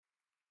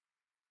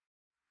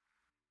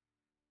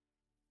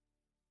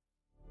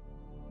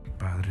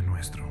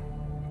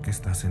nuestro, que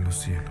estás en los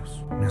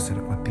cielos, me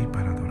acerco a ti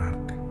para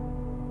adorarte,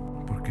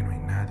 porque no hay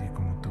nadie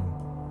como tú.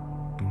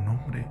 Tu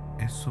nombre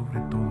es sobre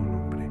todo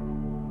nombre,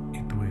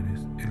 y tú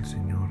eres el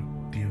Señor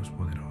Dios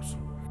poderoso.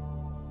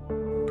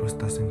 Tú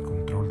estás en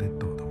control de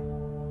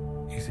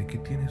todo, y sé que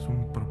tienes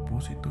un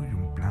propósito y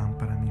un plan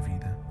para mi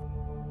vida.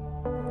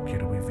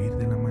 Quiero vivir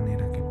de la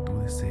manera que tú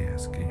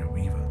deseas que yo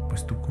viva,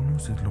 pues tú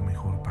conoces lo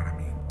mejor para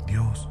mí.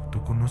 Dios,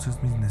 tú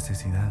conoces mis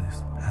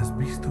necesidades, has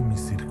visto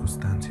mis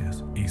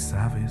circunstancias y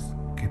sabes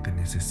que te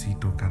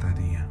necesito cada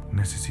día.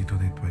 Necesito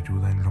de tu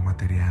ayuda en lo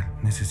material,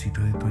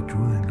 necesito de tu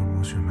ayuda en lo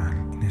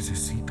emocional y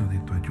necesito de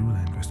tu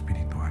ayuda en lo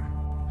espiritual.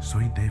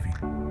 Soy débil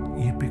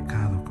y he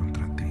pecado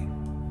contra ti.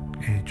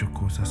 He hecho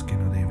cosas que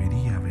no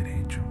debería haber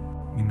hecho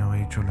y no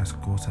he hecho las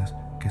cosas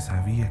que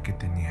sabía que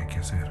tenía que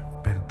hacer.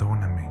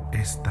 Perdóname, he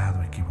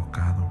estado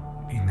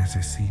equivocado y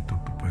necesito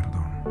tu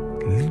perdón.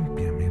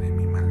 Límpiame de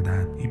mi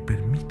maldad y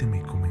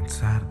permíteme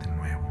comenzar de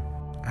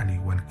nuevo, al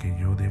igual que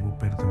yo debo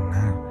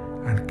perdonar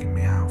al que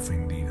me ha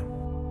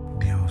ofendido.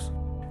 Dios,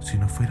 si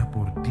no fuera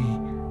por ti,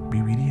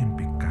 viviría en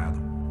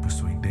pecado, pues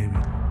soy débil,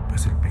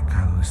 pues el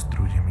pecado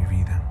destruye mi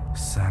vida.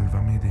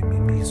 Sálvame de mí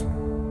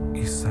mismo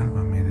y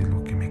sálvame de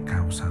lo que me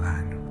causa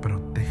daño.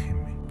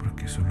 Protégeme,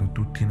 porque solo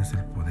tú tienes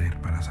el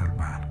poder para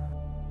salvar.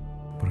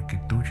 Porque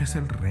tuyo es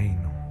el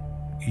reino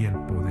y el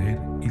poder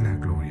y la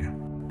gloria,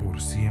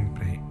 por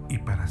siempre y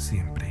para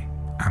siempre.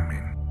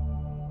 Amén.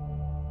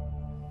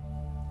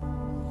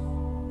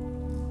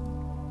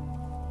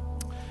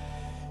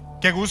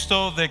 Qué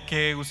gusto de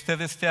que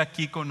usted esté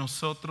aquí con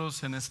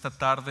nosotros en esta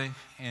tarde,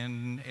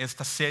 en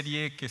esta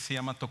serie que se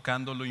llama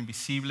Tocando lo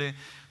Invisible,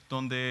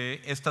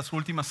 donde estas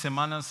últimas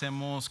semanas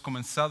hemos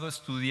comenzado a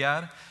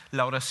estudiar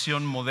la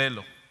oración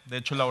modelo. De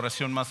hecho, la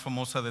oración más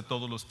famosa de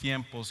todos los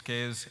tiempos,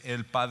 que es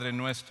el Padre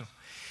Nuestro.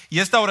 Y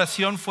esta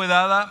oración fue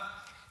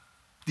dada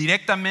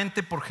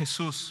directamente por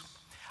Jesús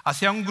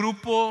hacia un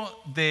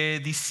grupo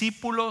de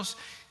discípulos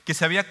que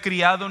se había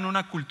criado en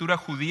una cultura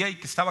judía y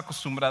que estaba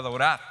acostumbrado a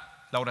orar.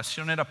 La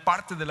oración era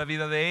parte de la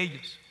vida de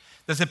ellos.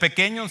 Desde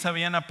pequeños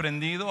habían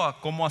aprendido a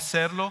cómo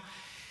hacerlo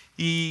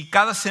y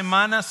cada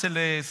semana se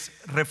les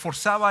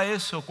reforzaba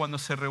eso cuando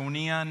se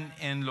reunían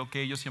en lo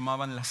que ellos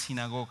llamaban la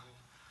sinagoga.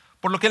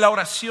 Por lo que la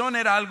oración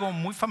era algo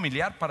muy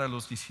familiar para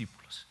los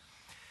discípulos.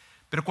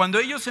 Pero cuando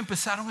ellos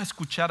empezaron a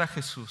escuchar a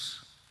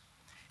Jesús,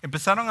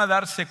 empezaron a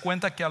darse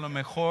cuenta que a lo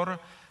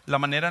mejor la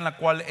manera en la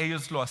cual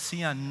ellos lo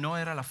hacían no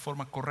era la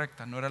forma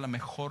correcta, no era la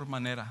mejor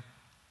manera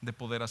de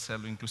poder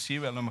hacerlo.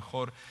 Inclusive a lo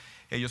mejor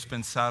ellos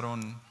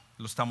pensaron,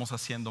 lo estamos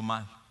haciendo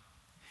mal.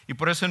 Y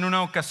por eso en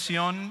una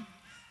ocasión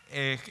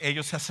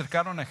ellos se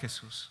acercaron a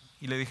Jesús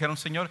y le dijeron: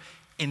 Señor,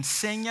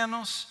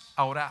 enséñanos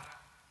a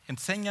orar.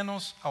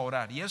 Enséñanos a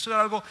orar. Y eso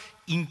era algo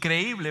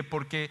increíble,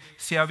 porque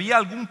si había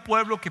algún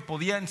pueblo que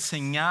podía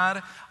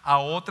enseñar a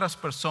otras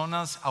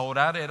personas a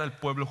orar, era el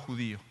pueblo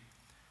judío.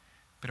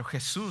 Pero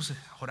Jesús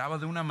oraba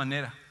de una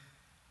manera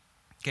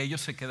que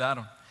ellos se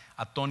quedaron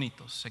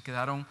atónitos, se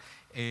quedaron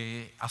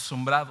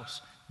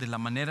asombrados de la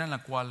manera en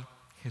la cual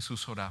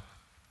Jesús oraba.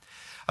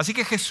 Así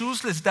que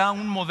Jesús les da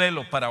un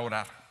modelo para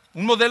orar,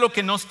 un modelo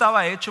que no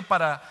estaba hecho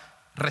para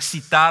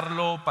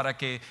recitarlo, para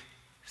que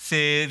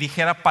se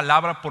dijera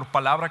palabra por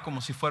palabra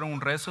como si fuera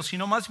un rezo,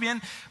 sino más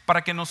bien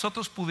para que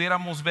nosotros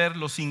pudiéramos ver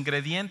los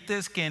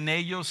ingredientes que en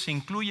ellos se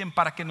incluyen,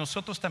 para que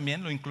nosotros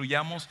también lo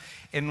incluyamos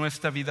en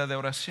nuestra vida de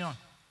oración.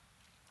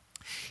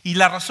 Y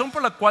la razón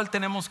por la cual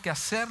tenemos que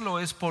hacerlo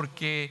es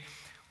porque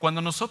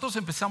cuando nosotros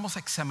empezamos a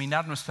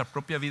examinar nuestra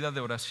propia vida de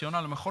oración,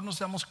 a lo mejor nos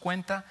damos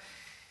cuenta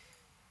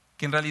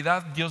que en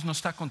realidad Dios no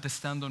está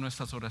contestando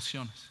nuestras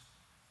oraciones.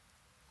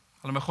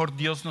 A lo mejor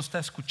Dios no está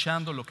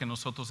escuchando lo que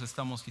nosotros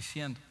estamos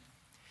diciendo.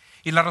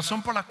 Y la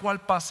razón por la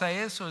cual pasa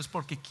eso es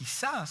porque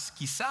quizás,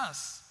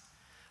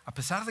 a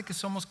pesar de que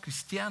somos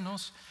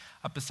cristianos,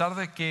 a pesar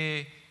de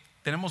que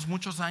tenemos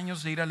muchos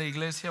años de ir a la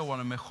iglesia, o a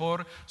lo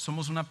mejor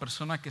somos una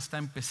persona que está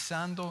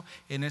empezando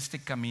en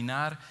este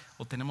caminar,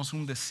 o tenemos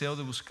un deseo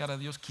de buscar a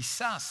Dios,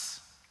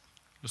 quizás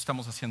lo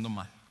estamos haciendo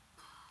mal.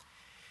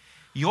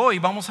 Y hoy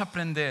vamos a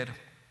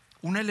aprender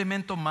un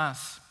elemento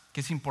más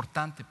que es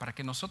importante para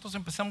que nosotros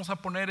empecemos a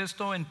poner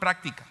esto en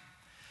práctica.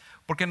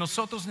 Porque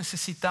nosotros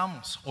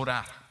necesitamos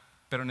orar,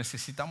 pero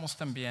necesitamos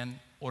también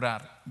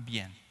orar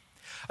bien.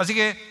 Así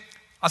que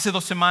hace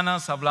 2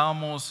 semanas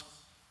hablábamos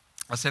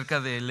acerca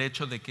del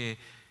hecho de que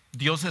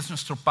Dios es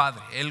nuestro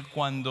Padre. Él,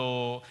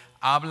 cuando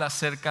habla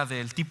acerca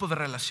del tipo de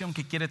relación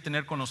que quiere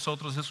tener con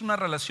nosotros, es una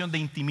relación de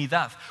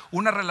intimidad,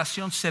 una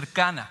relación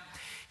cercana.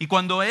 Y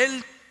cuando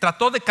Él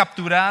trató de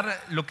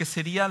capturar lo que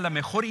sería la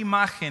mejor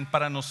imagen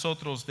para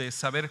nosotros de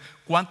saber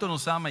cuánto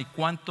nos ama y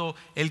cuánto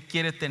Él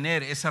quiere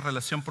tener esa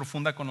relación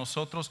profunda con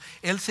nosotros,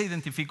 Él se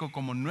identificó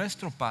como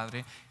nuestro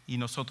Padre y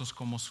nosotros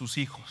como sus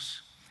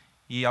hijos.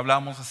 Y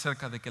hablamos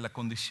acerca de que la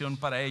condición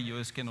para ello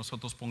es que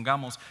nosotros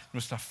pongamos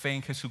nuestra fe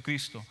en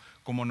Jesucristo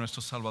como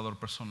nuestro Salvador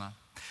personal.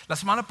 La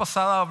semana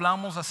pasada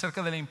hablamos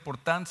acerca de la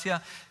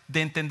importancia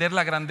de entender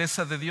la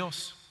grandeza de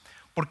Dios,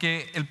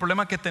 porque el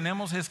problema que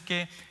tenemos es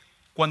que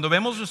cuando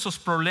vemos nuestros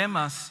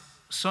problemas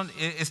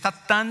está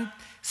tan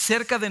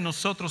cerca de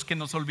nosotros que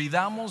nos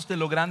olvidamos de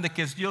lo grande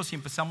que es Dios y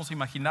empezamos a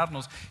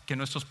imaginarnos que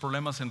nuestros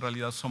problemas en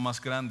realidad son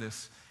más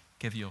grandes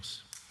que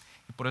Dios.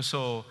 Y por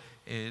eso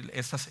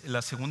esta es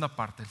la segunda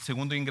parte, el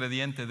segundo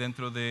ingrediente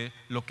dentro de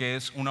lo que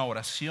es una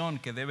oración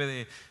que debe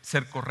de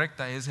ser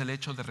correcta es el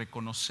hecho de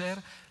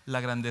reconocer la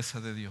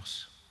grandeza de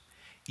Dios.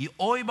 Y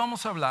hoy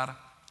vamos a hablar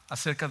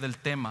acerca del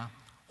tema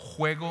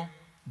Juego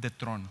de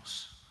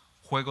Tronos.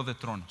 Juego de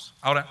Tronos.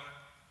 Ahora,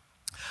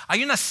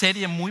 hay una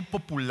serie muy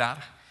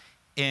popular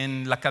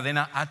en la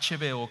cadena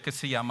HBO que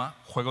se llama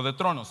Juego de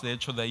Tronos. De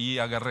hecho, de ahí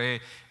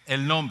agarré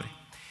el nombre.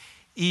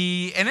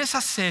 Y en esa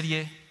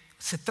serie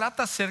se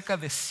trata acerca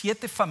de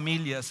 7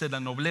 familias de la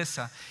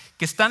nobleza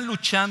que están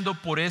luchando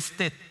por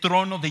este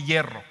trono de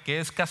hierro, que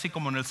es casi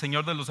como en El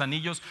Señor de los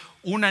Anillos,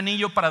 un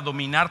anillo para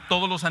dominar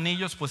todos los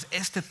anillos, pues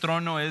este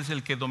trono es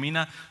el que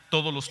domina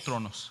todos los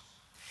tronos.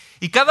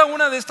 Y cada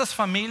una de estas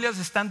familias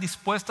están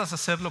dispuestas a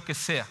hacer lo que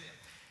sea.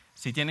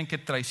 Si tienen que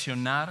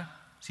traicionar,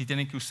 si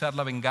tienen que usar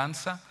la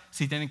venganza,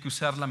 si tienen que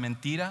usar la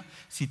mentira,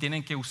 si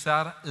tienen que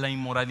usar la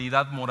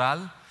inmoralidad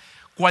moral,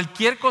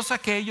 cualquier cosa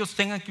que ellos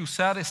tengan que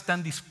usar,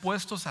 están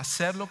dispuestos a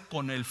hacerlo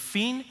con el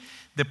fin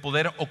de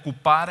poder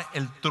ocupar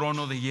el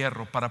trono de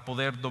hierro para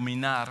poder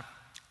dominar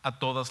a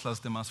todas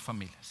las demás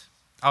familias.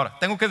 Ahora,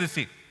 tengo que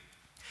decir,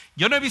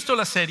 yo no he visto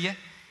la serie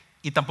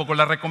y tampoco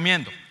la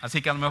recomiendo,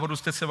 así que a lo mejor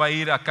usted se va a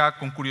ir acá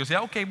con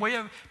curiosidad. Ok, voy a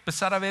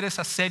empezar a ver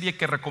esa serie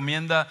que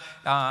recomienda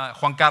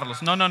Juan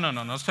Carlos.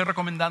 No estoy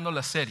recomendando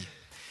la serie.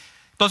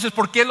 Entonces,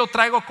 ¿por qué lo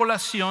traigo a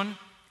colación?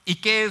 ¿Y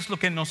qué es lo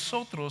que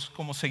nosotros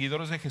como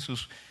seguidores de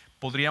Jesús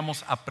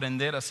podríamos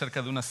aprender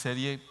acerca de una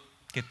serie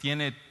que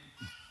tiene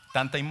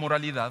tanta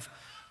inmoralidad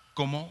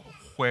como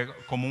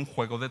un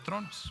Juego de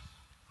Tronos?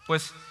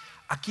 Pues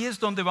aquí es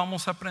donde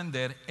vamos a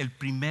aprender el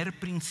primer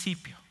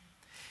principio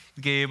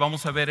que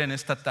vamos a ver en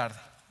esta tarde.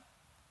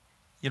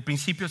 Y el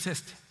principio es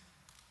este: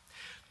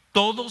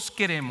 todos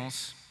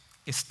queremos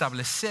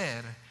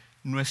establecer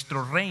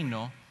nuestro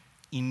reino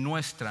y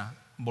nuestra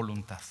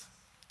voluntad.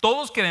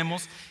 Todos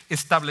queremos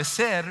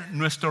establecer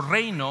nuestro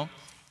reino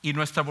y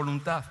nuestra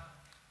voluntad.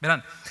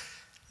 Verán,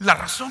 la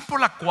razón por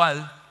la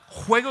cual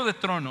Juego de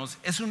Tronos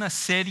es una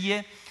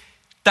serie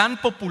tan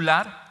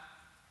popular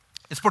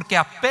es porque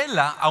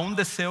apela a un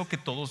deseo que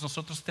todos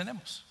nosotros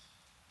tenemos,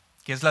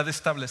 que es la de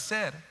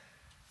establecer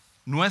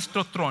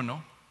nuestro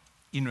trono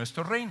y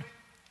nuestro reino.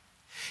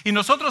 Y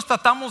nosotros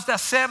tratamos de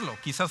hacerlo.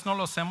 Quizás no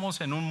lo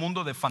hacemos en un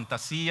mundo de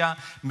fantasía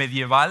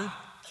medieval.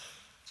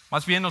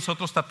 Más bien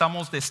nosotros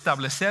tratamos de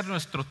establecer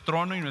nuestro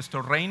trono y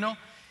nuestro reino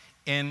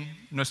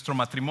en nuestro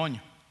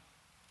matrimonio,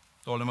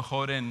 o a lo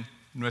mejor en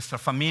nuestra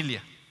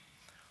familia,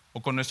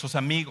 o con nuestros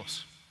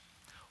amigos,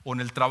 o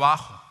en el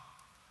trabajo,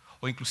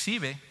 o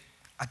inclusive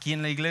aquí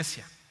en la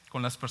iglesia,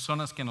 con las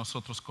personas que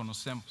nosotros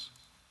conocemos.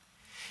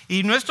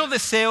 Y nuestro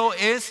deseo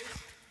es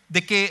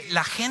de que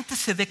la gente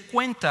se dé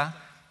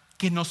cuenta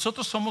que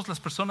nosotros somos las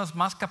personas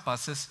más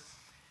capaces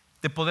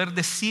de poder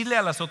decirle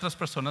a las otras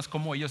personas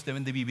cómo ellos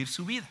deben de vivir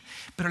su vida.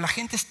 Pero la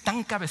gente es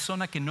tan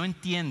cabezona que no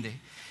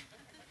entiende,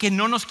 que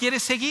no nos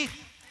quiere seguir.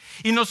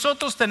 Y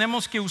nosotros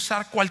tenemos que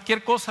usar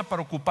cualquier cosa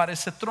para ocupar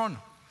ese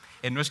trono.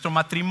 En nuestro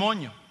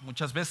matrimonio,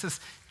 muchas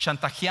veces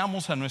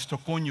chantajeamos a nuestro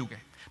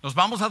cónyuge. Nos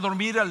vamos a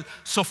dormir al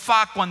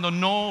sofá cuando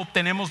no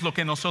obtenemos lo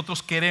que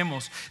nosotros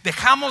queremos.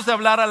 Dejamos de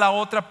hablar a la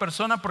otra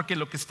persona porque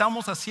lo que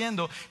estamos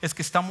haciendo es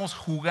que estamos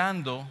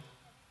jugando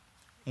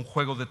un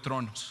juego de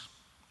tronos.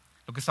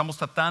 Lo que estamos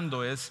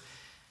tratando es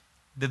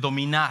de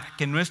dominar,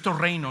 que nuestro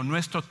reino,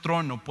 nuestro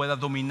trono pueda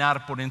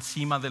dominar por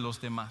encima de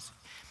los demás.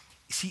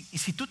 Y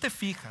si tú te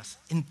fijas,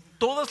 en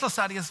todas las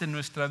áreas de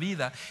nuestra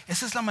vida,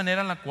 esa es la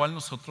manera en la cual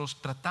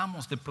nosotros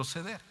tratamos de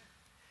proceder.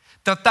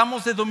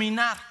 Tratamos de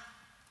dominar.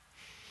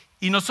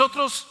 Y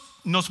nosotros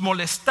nos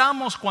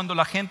molestamos cuando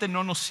la gente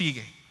no nos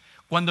sigue,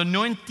 cuando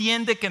no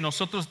entiende que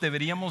nosotros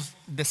deberíamos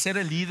de ser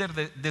el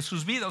líder de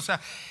sus vidas. O sea,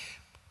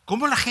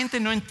 ¿cómo la gente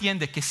no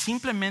entiende que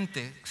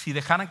simplemente si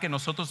dejaran que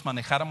nosotros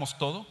manejáramos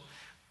todo,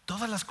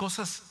 todas las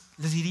cosas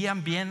les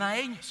irían bien a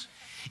ellos?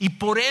 Y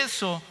por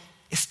eso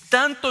es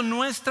tanto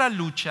nuestra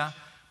lucha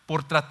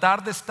por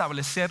tratar de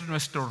establecer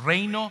nuestro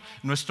reino,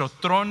 nuestro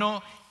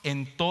trono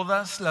en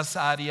todas las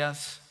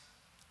áreas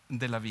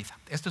de la vida.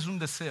 Este es un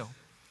deseo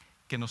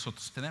que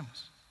nosotros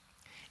tenemos.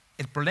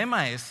 El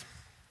problema es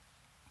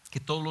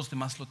que todos los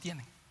demás lo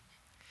tienen.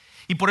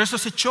 Y por eso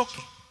ese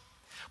choque,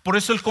 por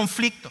eso el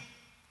conflicto,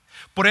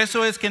 por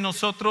eso es que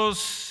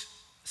nosotros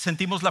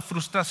sentimos la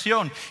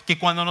frustración, que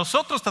cuando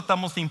nosotros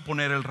tratamos de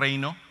imponer el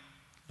reino,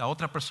 la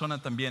otra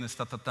persona también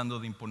está tratando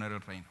de imponer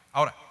el reino.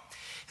 Ahora,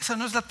 esa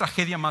no es la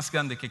tragedia más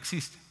grande que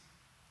existe.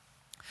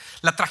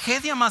 La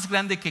tragedia más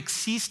grande que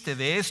existe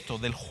de esto,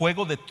 del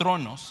Juego de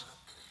Tronos,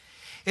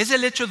 es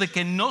el hecho de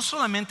que no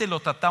solamente lo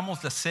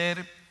tratamos de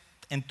hacer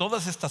en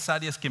todas estas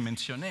áreas que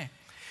mencioné,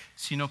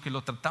 sino que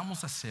lo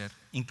tratamos de hacer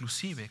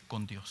inclusive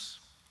con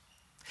Dios.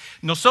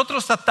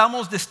 Nosotros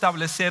tratamos de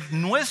establecer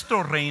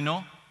nuestro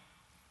reino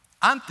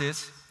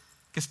antes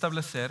que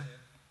establecer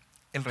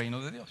el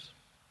reino de Dios.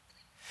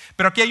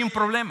 Pero aquí hay un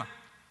problema.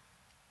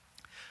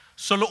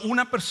 solo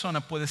una persona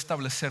puede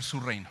establecer su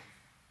reino.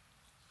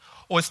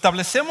 O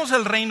establecemos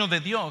el reino de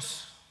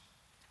Dios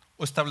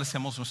o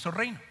establecemos nuestro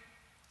reino.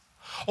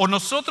 O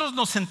nosotros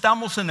nos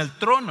sentamos en el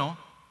trono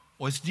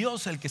o es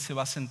Dios el que se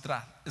va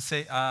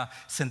a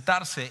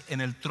sentarse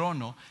en el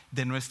trono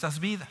de nuestras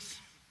vidas.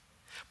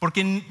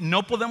 Porque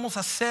no podemos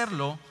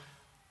hacerlo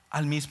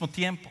al mismo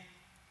tiempo.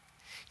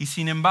 Y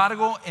sin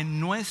embargo,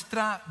 en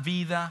nuestra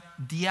vida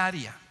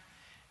diaria,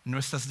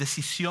 nuestras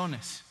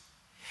decisiones,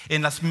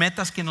 en las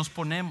metas que nos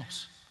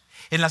ponemos,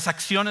 en las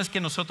acciones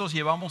que nosotros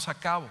llevamos a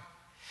cabo,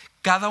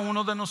 cada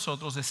uno de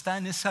nosotros está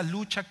en esa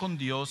lucha con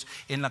Dios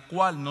en la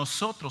cual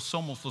nosotros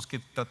somos los que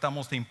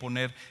tratamos de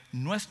imponer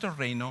nuestro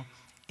reino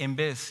en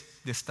vez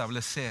de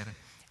establecer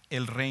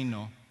el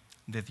reino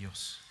de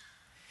Dios.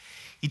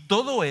 Y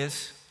todo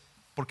es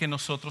porque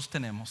nosotros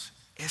tenemos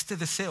este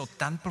deseo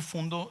tan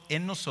profundo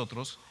en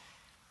nosotros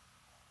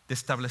de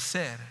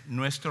establecer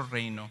nuestro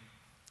reino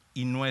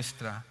y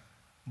nuestra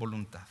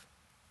voluntad.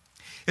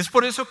 Es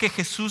por eso que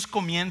Jesús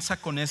comienza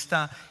con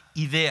esta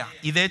idea.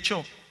 Y de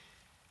hecho,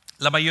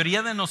 la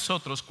mayoría de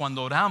nosotros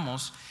cuando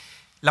oramos,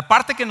 la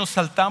parte que nos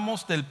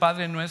saltamos del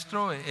Padre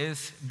Nuestro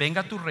es: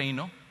 venga tu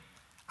reino,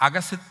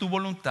 hágase tu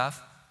voluntad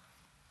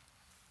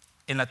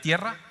en la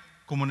tierra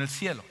como en el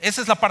cielo.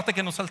 Esa es la parte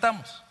que nos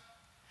saltamos.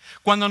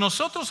 Cuando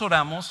nosotros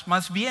oramos,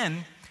 más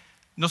bien,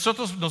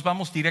 nosotros nos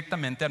vamos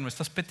directamente a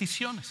nuestras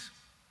peticiones.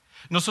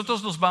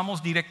 Nosotros nos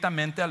vamos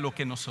directamente a lo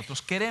que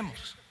nosotros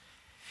queremos.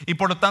 Y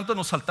por lo tanto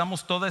nos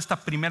saltamos toda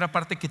esta primera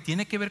parte que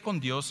tiene que ver con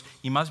Dios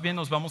y más bien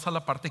nos vamos a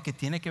la parte que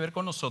tiene que ver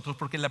con nosotros,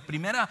 porque en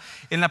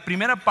la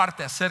primera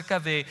parte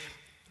acerca de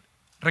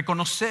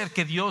reconocer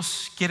que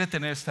Dios quiere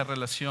tener esta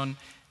relación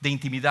de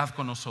intimidad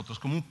con nosotros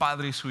como un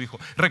padre y su hijo,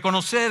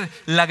 reconocer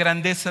la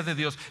grandeza de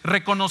Dios,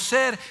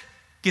 reconocer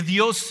que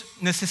Dios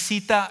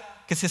necesita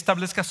que se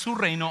establezca su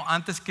reino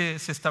antes que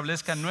se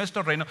establezca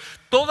nuestro reino.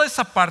 Toda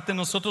esa parte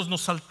nosotros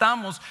nos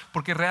saltamos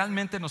porque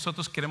realmente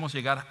nosotros queremos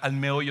llegar al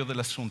meollo del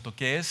asunto,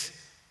 que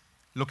es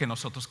lo que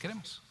nosotros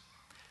queremos,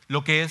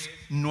 lo que es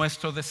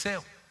nuestro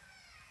deseo.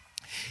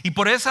 Y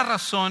por esa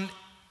razón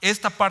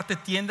esta parte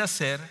tiende a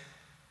ser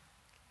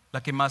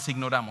la que más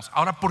ignoramos.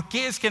 Ahora, ¿por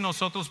qué es que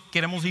nosotros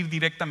queremos ir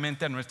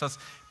directamente a nuestras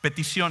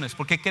peticiones?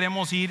 ¿Por qué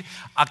queremos ir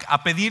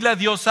a pedirle a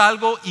Dios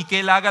algo y que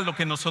Él haga lo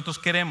que nosotros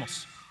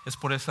queremos? Es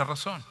por esa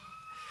razón.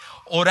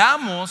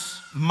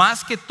 Oramos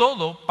más que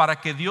todo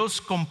para que Dios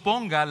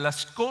componga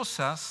las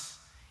cosas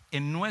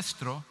en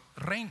nuestro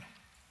reino.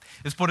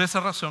 Es por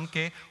esa razón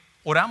que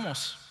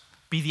oramos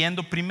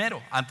pidiendo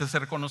primero antes de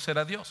reconocer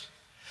a Dios.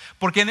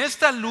 Porque en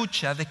esta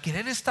lucha de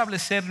querer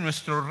establecer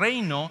nuestro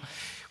reino,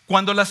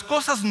 cuando las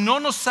cosas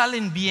no nos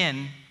salen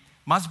bien,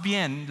 más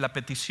bien la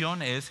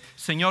petición es: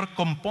 Señor,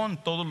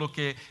 compón todo lo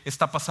que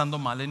está pasando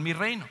mal en mi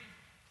reino.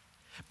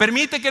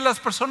 Permite que las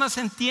personas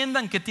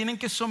entiendan que tienen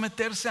que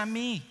someterse a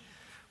mí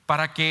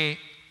para que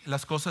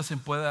las cosas se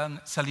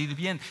puedan salir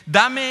bien.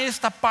 Dame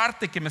esta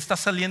parte que me está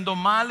saliendo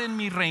mal en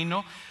mi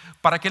reino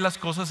para que las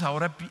cosas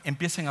ahora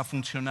empiecen a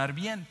funcionar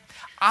bien.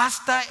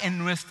 Hasta en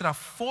nuestra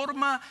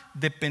forma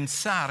de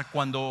pensar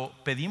cuando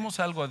pedimos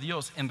algo a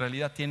Dios, en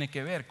realidad tiene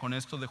que ver con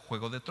esto de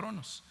Juego de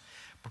Tronos.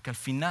 Porque al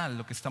final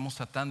lo que estamos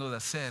tratando de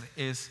hacer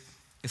es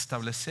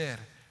establecer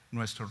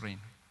nuestro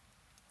reino.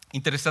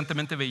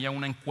 Interesantemente veía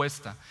una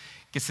encuesta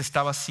que se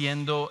estaba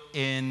haciendo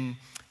en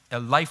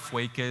el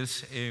Lifeway, que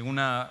es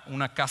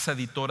una casa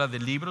editora de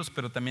libros,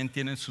 pero también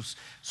tienen sus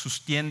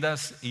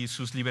tiendas y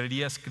sus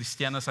librerías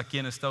cristianas aquí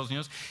en Estados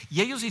Unidos.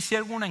 Y ellos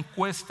hicieron una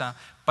encuesta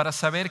para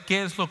saber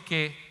qué es lo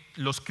que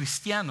los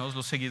cristianos,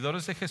 los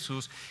seguidores de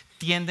Jesús,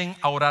 tienden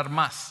a orar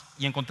más.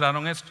 Y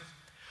encontraron esto: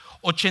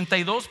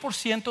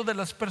 82% de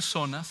las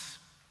personas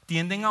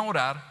tienden a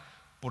orar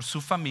por su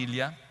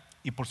familia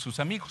y por sus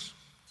amigos.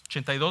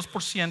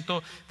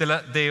 82%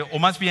 o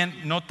más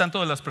bien, no tanto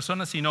de las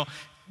personas, sino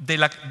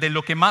de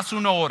lo que más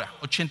uno ora.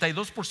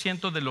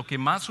 82% de lo que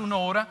más uno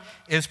ora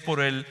es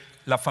por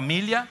la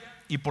familia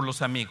y por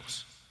los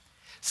amigos.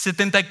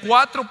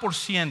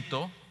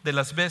 74% de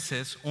las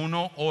veces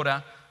uno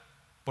ora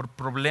por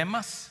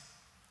problemas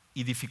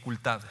y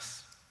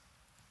dificultades.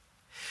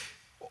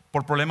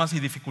 Por problemas y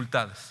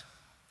dificultades.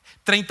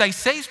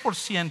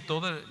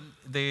 36%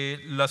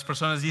 de las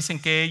personas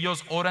dicen que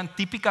ellos oran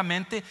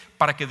típicamente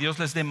para que Dios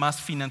les dé más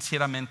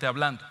financieramente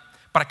hablando,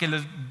 para que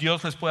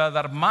Dios les pueda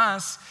dar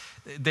más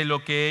de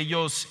lo que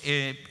ellos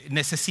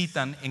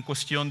necesitan en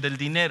cuestión del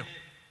dinero.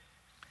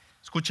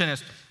 Escuchen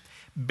esto: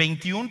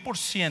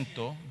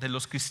 21% de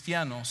los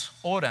cristianos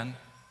oran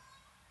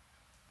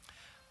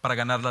para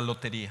ganar la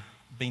lotería.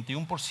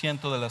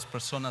 21% de las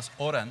personas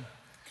oran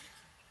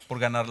por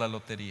ganar la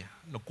lotería,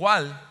 lo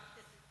cual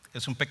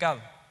es un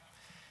pecado.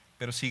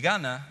 Pero si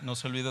gana, no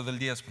se olvida del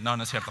 10. No,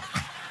 no es cierto.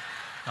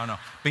 No.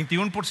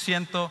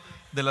 21%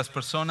 de las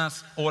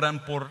personas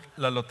oran por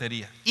la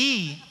lotería.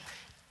 Y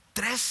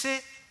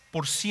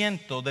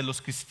 13% de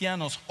los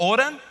cristianos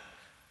oran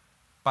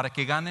para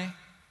que gane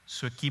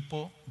su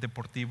equipo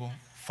deportivo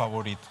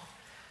favorito.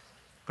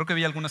 Creo que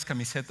vi algunas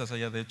camisetas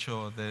allá, de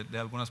hecho, de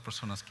algunas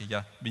personas que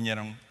ya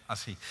vinieron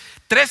así.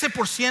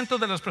 13%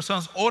 de las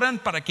personas oran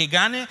para que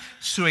gane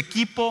su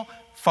equipo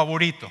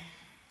favorito.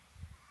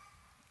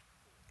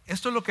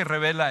 Esto lo que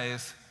revela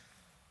es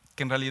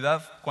que en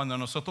realidad cuando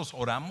nosotros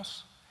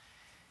oramos,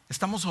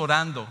 estamos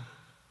orando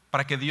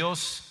para que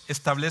Dios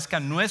establezca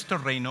nuestro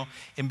reino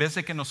en vez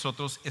de que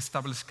nosotros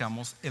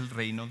establezcamos el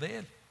reino de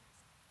Él.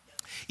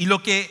 Y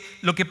lo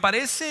que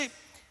parece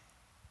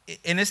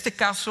en este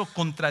caso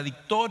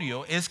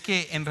contradictorio es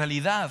que en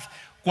realidad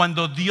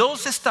cuando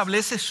Dios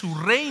establece su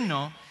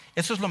reino,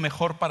 eso es lo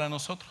mejor para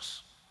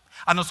nosotros.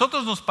 A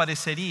nosotros nos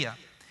parecería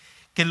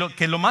que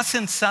lo más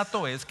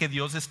sensato es que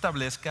Dios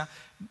establezca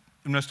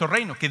nuestro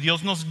reino, que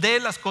Dios nos dé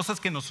las cosas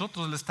que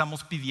nosotros le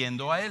estamos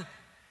pidiendo a Él.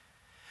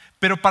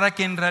 Pero para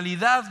que en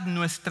realidad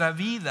nuestra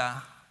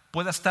vida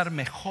pueda estar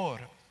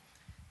mejor,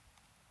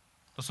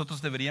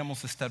 nosotros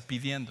deberíamos estar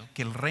pidiendo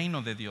que el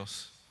reino de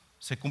Dios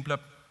se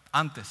cumpla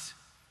antes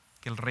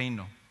que el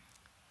reino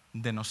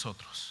de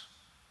nosotros.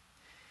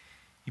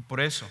 Y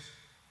por eso,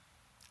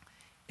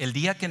 el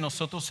día que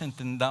nosotros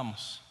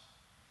entendamos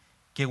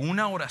que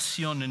una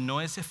oración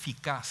no es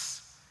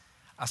eficaz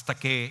hasta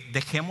que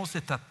dejemos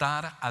de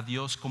tratar a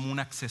Dios como un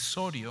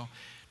accesorio,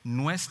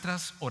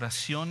 nuestras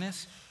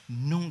oraciones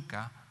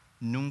nunca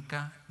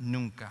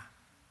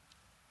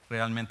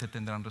realmente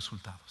tendrán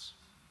resultados.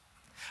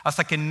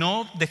 Hasta que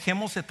no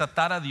dejemos de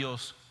tratar a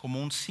Dios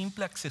como un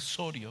simple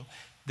accesorio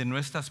de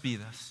nuestras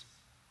vidas,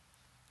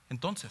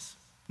 entonces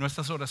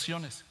nuestras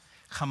oraciones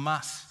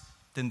jamás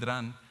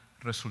tendrán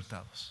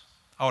resultados.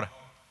 Ahora,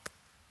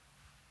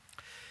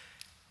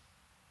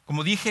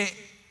 como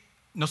dije,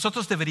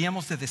 nosotros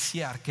deberíamos de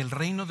desear que el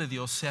reino de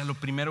Dios sea lo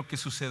primero que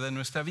suceda en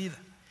nuestra vida.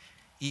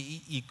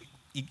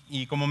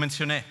 Y como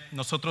mencioné,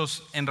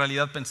 nosotros en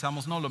realidad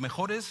pensamos, no, lo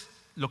mejor es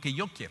lo que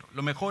yo quiero.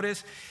 Lo mejor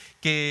es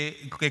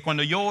que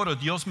cuando yo oro,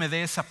 Dios me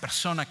dé esa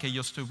persona que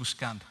yo estoy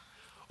buscando,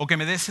 o que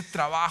me dé ese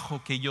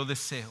trabajo que yo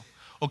deseo,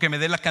 o que me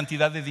dé la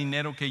cantidad de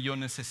dinero que yo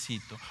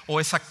necesito, o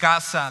esa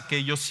casa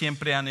que yo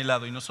siempre he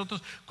anhelado. Y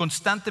nosotros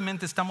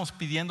constantemente estamos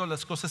pidiendo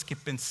las cosas que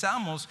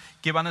pensamos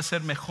que van a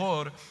ser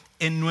mejor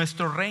en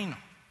nuestro reino.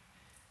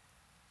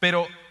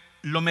 Pero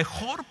lo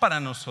mejor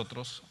para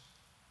nosotros,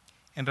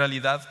 en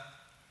realidad,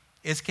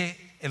 es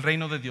que el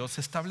reino de Dios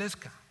se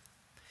establezca.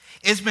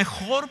 Es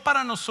mejor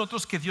para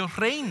nosotros que Dios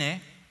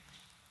reine,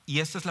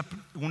 y esta es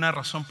una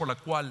razón por la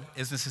cual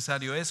es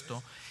necesario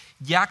esto,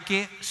 ya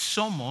que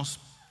somos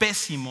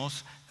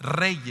pésimos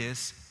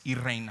reyes y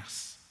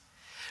reinas.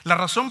 La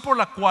razón por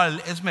la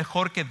cual es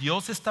mejor que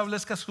Dios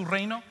establezca su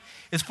reino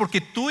es porque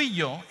tú y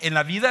yo en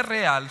la vida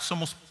real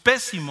somos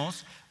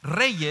pésimos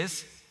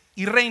reyes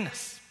y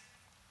reinas.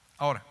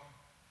 Ahora,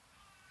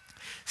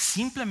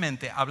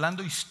 simplemente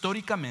hablando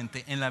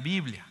históricamente en la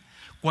Biblia,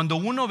 cuando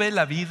uno ve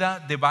la vida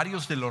de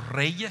varios de los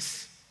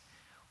reyes,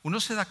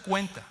 uno se da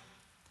cuenta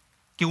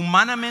que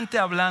humanamente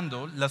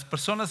hablando, las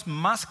personas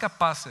más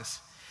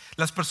capaces,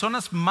 las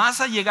personas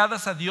más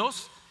allegadas a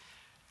Dios,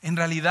 en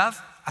realidad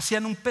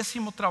hacían un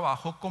pésimo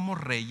trabajo como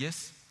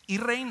reyes y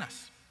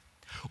reinas.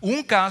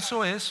 Un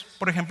caso es,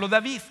 por ejemplo,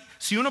 David.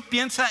 Si uno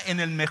piensa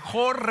en el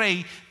mejor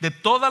rey de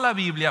toda la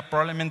Biblia,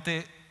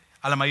 probablemente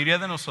a la mayoría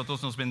de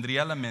nosotros nos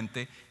vendría a la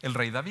mente el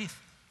rey David.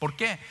 ¿Por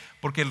qué?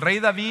 Porque el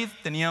rey David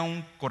tenía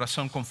un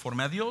corazón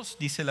conforme a Dios,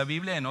 dice la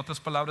Biblia. En otras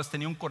palabras,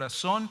 tenía un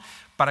corazón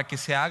para que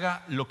se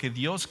haga lo que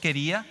Dios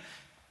quería.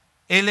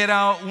 Él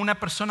era una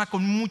persona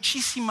con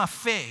muchísima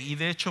fe, y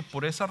de hecho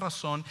por esa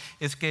razón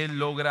es que él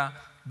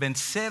logra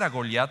vencer a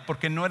Goliat,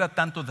 porque no era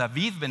tanto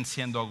David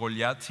venciendo a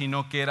Goliat,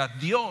 sino que era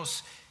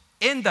Dios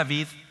en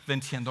David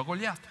venciendo a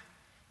Goliat.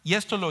 Y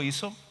esto lo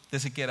hizo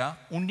desde que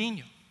era un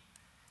niño.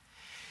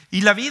 Y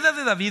la vida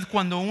de David,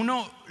 cuando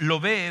uno lo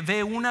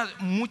ve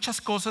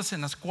muchas cosas en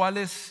las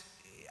cuales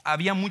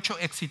había mucho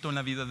éxito en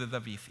la vida de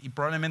David. Y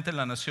probablemente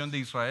la nación de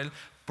Israel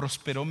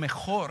prosperó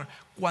mejor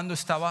cuando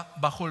estaba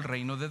bajo el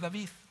reino de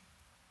David.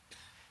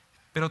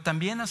 Pero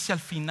también hacia el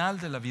final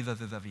de la vida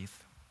de David,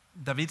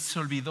 David se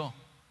olvidó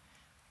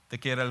de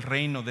que era el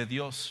reino de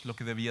Dios lo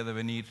que debía de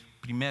venir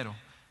primero,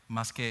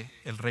 más que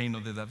el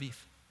reino de David.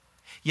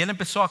 Y él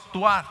empezó a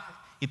actuar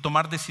y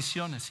tomar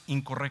decisiones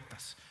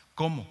incorrectas,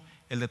 como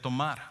el de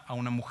tomar a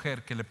una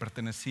mujer que le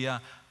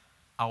pertenecía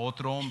a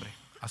otro hombre,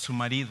 a su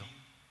marido,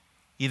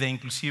 y de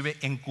inclusive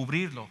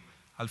encubrirlo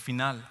al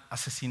final,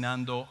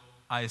 asesinando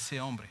a ese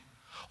hombre,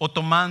 o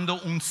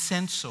tomando un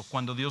censo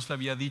cuando Dios le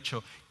había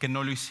dicho que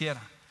no lo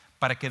hiciera,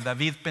 para que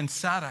David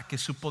pensara que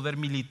su poder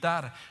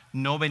militar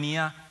no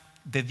venía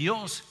de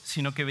Dios,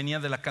 sino que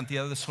venía de la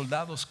cantidad de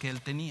soldados que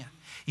él tenía.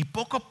 Y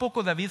poco a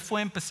poco David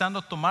fue empezando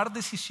a tomar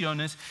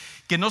decisiones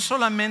que no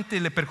solamente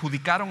le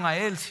perjudicaron a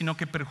él, sino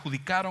que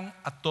perjudicaron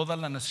a toda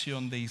la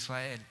nación de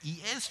Israel. Y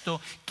esto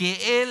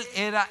que él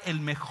era el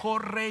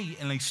mejor rey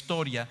en la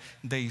historia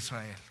de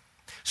Israel.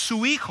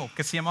 Su hijo,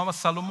 que se llamaba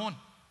Salomón,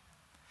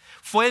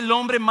 fue el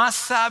hombre más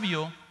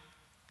sabio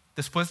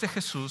después de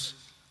Jesús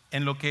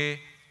en lo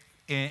que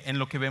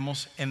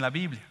vemos en la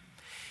Biblia.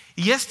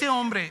 Y este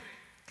hombre,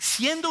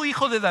 siendo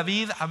hijo de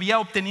David, había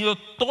obtenido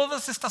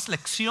todas estas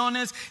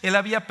lecciones. Él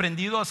había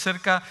aprendido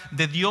acerca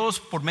de Dios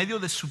por medio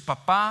de su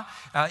papá.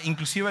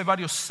 Inclusive hay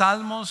varios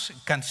salmos,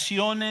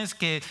 canciones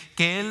que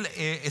él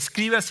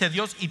escribe hacia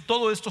Dios, y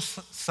todo esto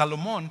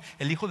Salomón,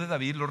 el hijo de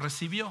David, lo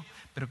recibió.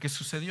 Pero ¿qué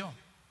sucedió?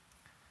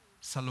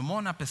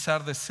 Salomón, a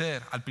pesar de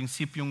ser al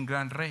principio un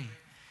gran rey,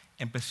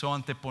 empezó a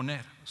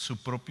anteponer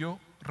su propio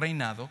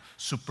reinado,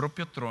 su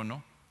propio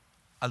trono,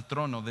 al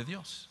trono de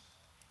Dios.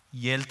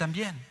 Y él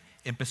también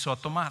empezó a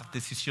tomar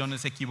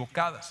decisiones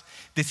equivocadas,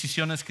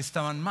 decisiones que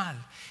estaban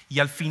mal. Y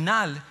al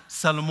final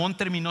Salomón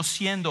terminó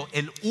siendo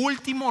el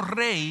último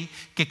rey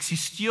que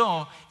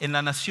existió en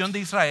la nación de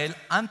Israel,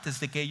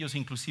 antes de que ellos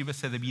inclusive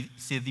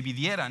se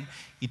dividieran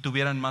y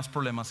tuvieran más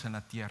problemas en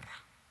la tierra.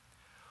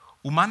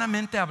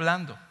 Humanamente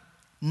hablando,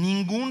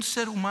 ningún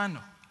ser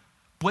humano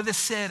puede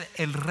ser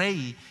el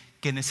rey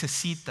que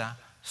necesita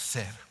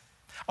ser.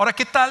 Ahora,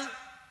 ¿qué tal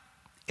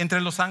entre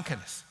los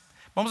ángeles?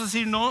 Vamos a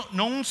decir, no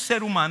un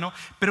ser humano,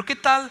 pero ¿qué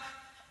tal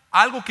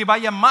algo que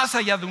vaya más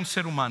allá de un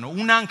ser humano?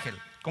 Un ángel.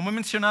 Como he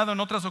mencionado en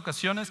otras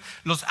ocasiones,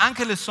 los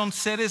ángeles son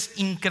seres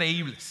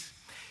increíbles.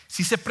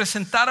 Si se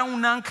presentara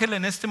un ángel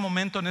en este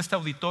momento, en este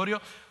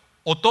auditorio,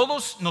 o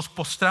todos nos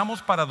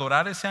postramos para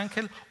adorar a ese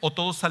ángel, o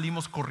todos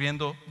salimos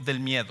corriendo del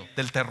miedo,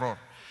 del terror.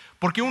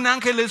 Porque un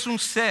ángel es un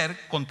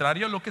ser,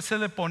 contrario a lo que se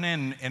le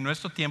pone en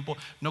nuestro tiempo,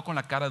 no con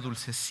la cara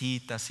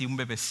dulcecita, así un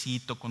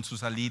bebecito con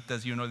sus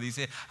alitas, y uno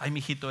dice, ay,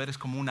 mijito, eres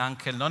como un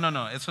ángel.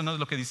 No, eso no es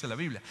lo que dice la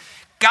Biblia.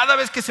 Cada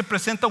vez que se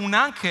presenta un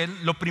ángel,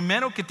 lo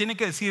primero que tiene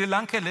que decir el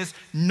ángel es,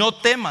 no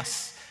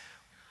temas,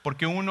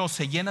 porque uno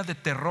se llena de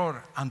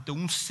terror ante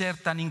un ser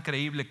tan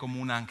increíble como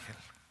un ángel.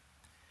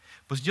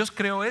 Pues Dios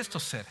creó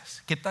estos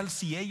seres. ¿Qué tal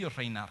si ellos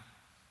reinaran?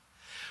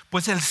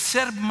 Pues el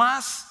ser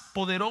más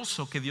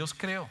poderoso que Dios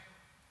creó,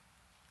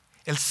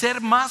 el ser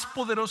más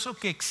poderoso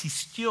que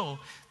existió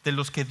de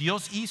los que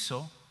Dios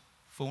hizo,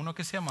 fue uno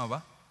que se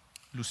llamaba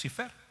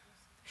Lucifer.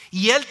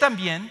 Y él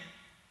también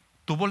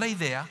tuvo la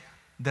idea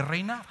de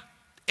reinar.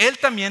 Él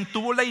también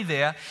tuvo la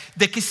idea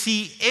de que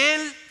si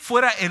él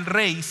fuera el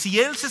rey,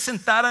 si él se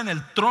sentara en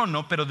el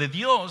trono, pero de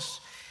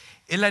Dios,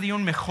 él haría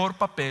un mejor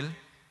papel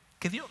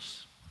que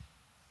Dios.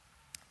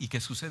 ¿Y qué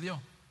sucedió?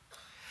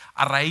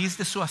 A raíz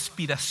de su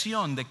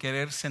aspiración de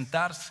querer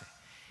sentarse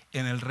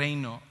en el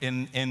reino,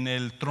 en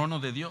el trono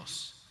de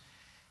Dios,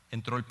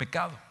 entró el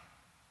pecado.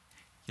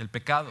 Y el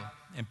pecado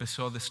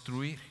empezó a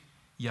destruir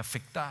y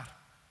afectar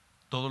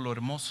todo lo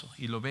hermoso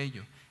y lo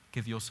bello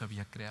que Dios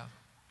había creado.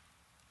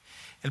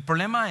 El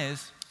problema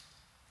es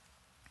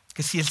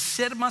que si el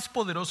ser más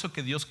poderoso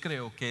que Dios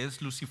creó, que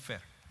es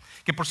Lucifer,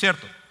 que por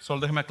cierto, solo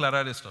déjeme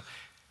aclarar esto,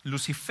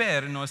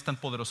 Lucifer no es tan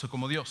poderoso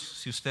como Dios.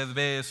 Si usted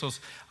ve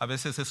a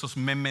veces esos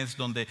memes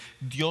donde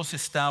Dios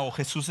está o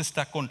Jesús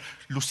está con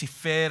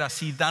Lucifer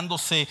así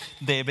dándose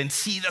de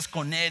vencidas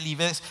con él, y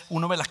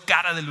uno ve la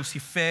cara de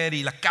Lucifer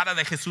y la cara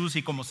de Jesús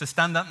y como se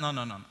están dando.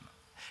 No.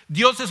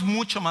 Dios es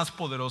mucho más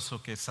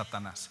poderoso que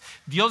Satanás.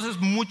 Dios es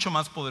mucho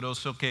más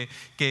poderoso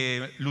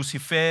que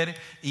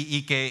Lucifer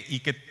y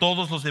que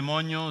todos los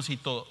demonios y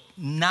todo.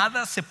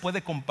 Nada se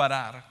puede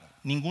comparar,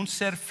 ningún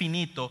ser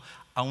finito,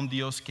 a un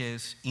Dios que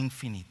es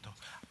infinito,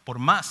 por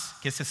más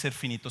que ese ser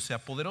finito sea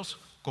poderoso,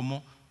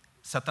 como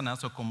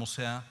Satanás o como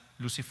sea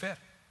Lucifer.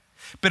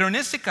 Pero en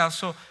este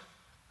caso,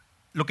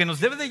 lo que nos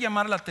debe de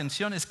llamar la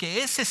atención es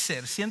que ese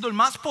ser, siendo el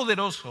más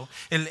poderoso,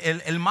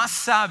 el más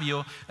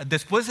sabio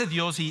después de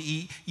Dios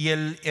y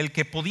el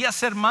que podía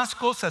hacer más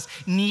cosas,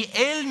 ni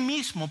él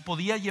mismo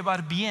podía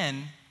llevar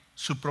bien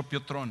su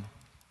propio trono.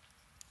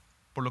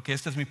 Por lo que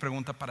esta es mi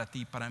pregunta para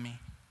ti y para mí.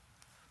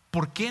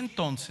 ¿Por qué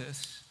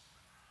entonces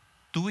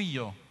tú y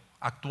yo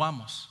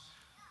actuamos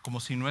como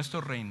si nuestro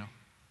reino,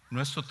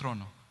 nuestro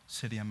trono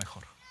sería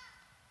mejor?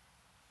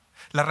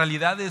 La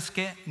realidad es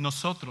que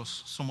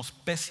nosotros somos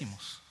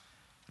pésimos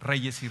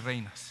reyes y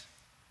reinas.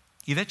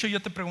 Y de hecho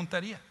yo te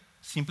preguntaría,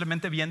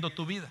 simplemente viendo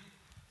tu vida,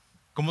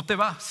 ¿cómo te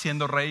va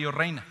siendo rey o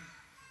reina?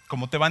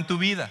 ¿Cómo te va en tu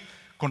vida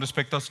con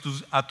respecto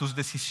a tus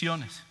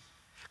decisiones?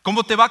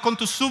 ¿Cómo te va con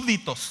tus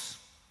súbditos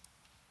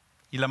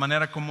y la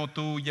manera como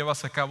tú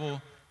llevas a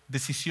cabo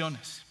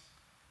decisiones?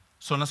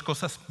 ¿Son las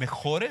cosas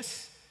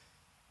mejores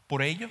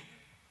por ello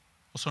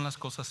o son las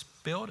cosas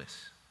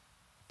peores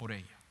por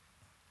ello?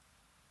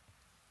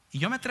 Y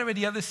yo me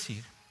atrevería a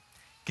decir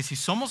que si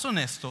somos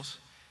honestos,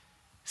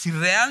 si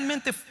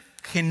realmente,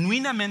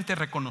 genuinamente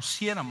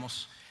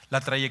reconociéramos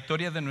la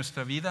trayectoria de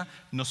nuestra vida,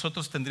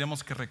 nosotros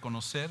tendríamos que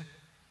reconocer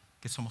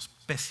que somos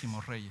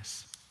pésimos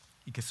reyes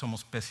y que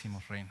somos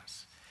pésimos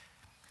reinas.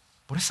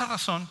 Por esa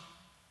razón,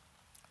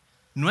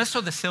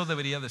 nuestro deseo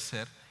debería de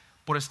ser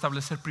por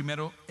establecer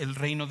primero el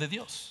reino de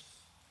Dios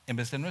en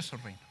vez de nuestro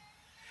reino.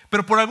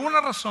 Pero por alguna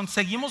razón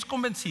seguimos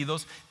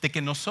convencidos de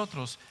que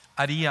nosotros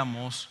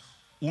haríamos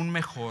un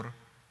mejor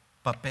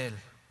papel.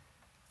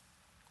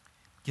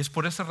 Y es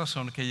por esa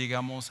razón que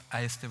llegamos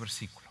a este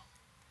versículo.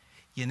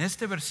 Y en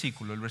este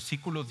versículo, el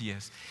versículo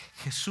 10,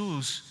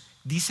 Jesús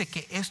dice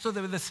que esto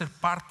debe de ser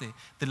parte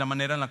de la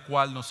manera en la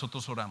cual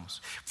nosotros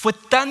oramos. Fue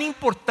tan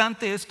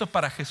importante esto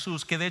para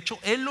Jesús que de hecho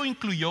Él lo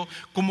incluyó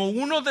como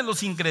uno de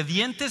los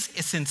ingredientes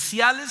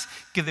esenciales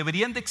que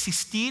deberían de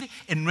existir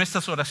en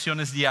nuestras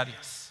oraciones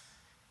diarias.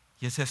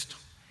 Y es esto.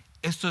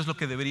 Esto es lo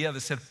que debería de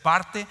ser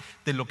parte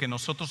de lo que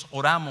nosotros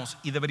oramos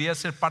y debería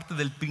ser parte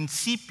del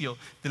principio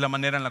de la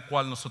manera en la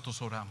cual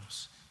nosotros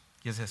oramos.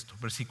 Y es esto,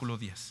 versículo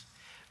 10.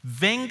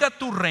 Venga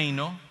tu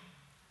reino,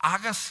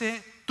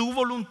 hágase tu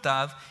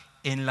voluntad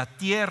en la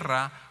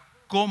tierra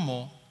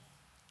como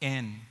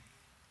en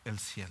el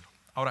cielo.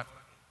 Ahora,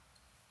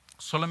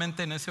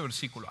 solamente en ese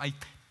versículo hay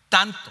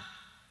tanto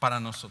para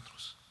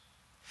nosotros.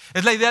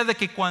 Es la idea de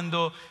que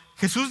cuando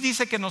Jesús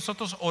dice que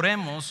nosotros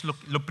oremos,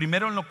 lo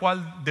primero en lo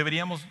cual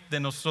deberíamos de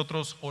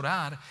nosotros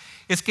orar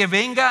es que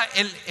venga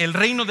el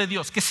reino de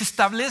Dios, que se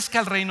establezca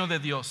el reino de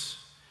Dios.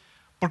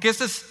 Porque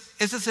ese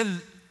es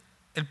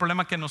el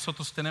problema que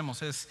nosotros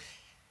tenemos. Es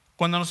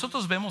cuando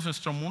nosotros vemos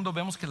nuestro mundo,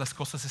 vemos que las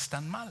cosas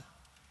están mal.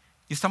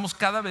 Y estamos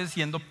cada vez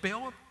yendo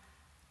peor,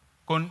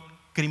 con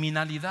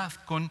criminalidad,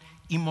 con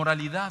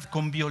inmoralidad,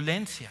 con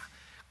violencia,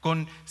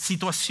 con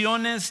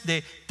situaciones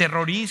de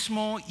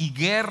terrorismo y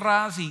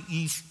guerras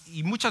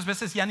y muchas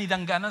veces ya ni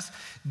dan ganas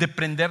de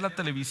prender la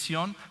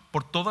televisión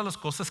por todas las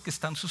cosas que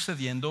están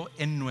sucediendo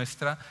en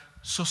nuestra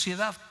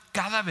sociedad.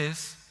 Cada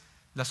vez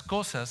las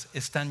cosas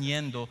están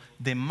yendo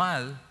de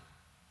mal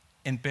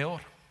en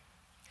peor.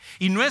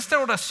 Y nuestra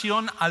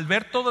oración al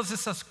ver todas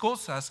esas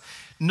cosas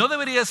no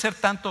debería ser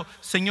tanto,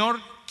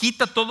 Señor,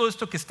 quita todo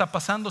esto que está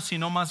pasando,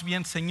 sino más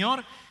bien,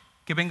 Señor,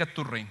 que venga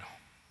tu reino.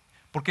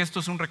 Porque esto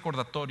es un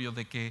recordatorio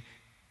de que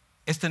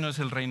este no es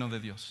el reino de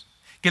Dios.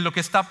 Que lo que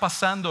está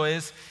pasando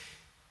es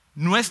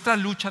nuestra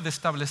lucha de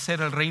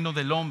establecer el reino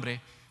del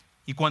hombre,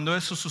 y cuando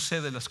eso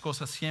sucede, las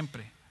cosas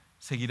siempre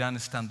seguirán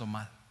estando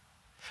mal.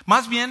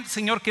 Más bien,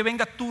 Señor, que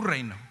venga tu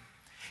reino,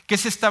 que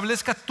se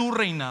establezca tu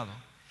reinado.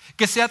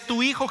 Que sea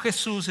tu Hijo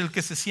Jesús el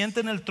que se siente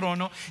en el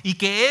trono y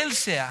que Él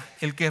sea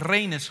el que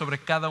reine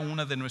sobre cada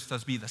una de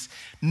nuestras vidas.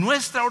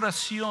 Nuestra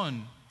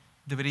oración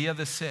debería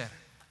de ser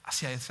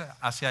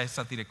hacia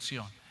esa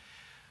dirección,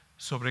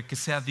 sobre que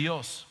sea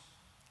Dios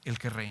el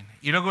que reine.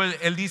 Y luego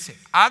él dice,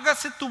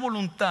 hágase tu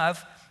voluntad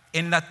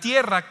en la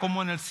tierra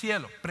como en el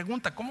cielo.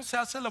 Pregunta, ¿cómo se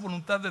hace la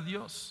voluntad de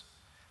Dios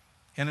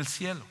en el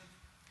cielo?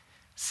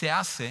 Se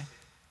hace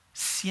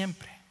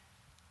siempre.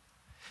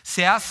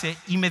 Se hace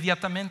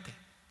inmediatamente.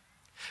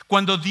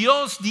 Cuando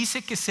Dios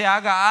dice que se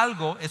haga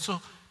algo,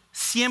 eso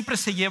siempre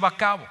se lleva a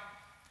cabo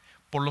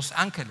por los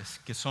ángeles,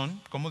 que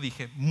son, como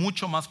dije,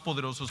 mucho más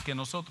poderosos que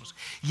nosotros.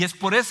 Y es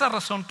por esa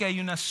razón que hay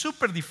una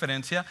súper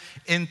diferencia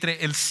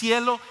entre el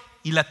cielo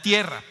y la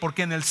tierra,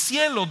 porque en el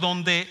cielo,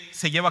 donde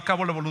se lleva a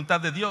cabo la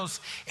voluntad de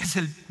Dios, es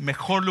el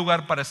mejor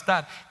lugar para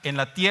estar. En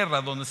la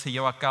tierra, donde se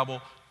lleva a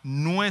cabo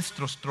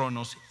nuestros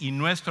tronos y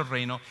nuestro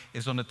reino,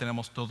 es donde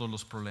tenemos todos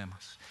los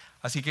problemas.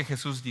 Así que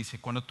Jesús dice,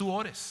 cuando tú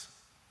ores,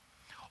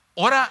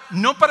 ora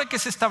no para que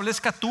se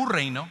establezca tu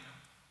reino,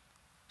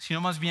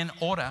 sino más bien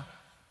ora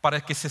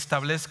para que se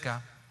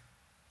establezca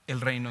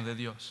el reino de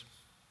Dios.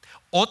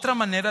 Otra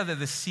manera de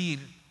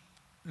decir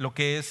lo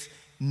que es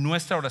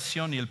nuestra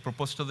oración y el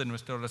propósito de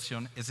nuestra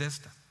oración es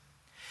esta.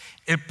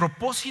 El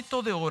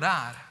propósito de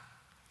orar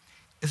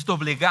es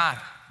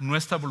doblegar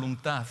nuestra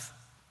voluntad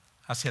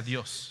hacia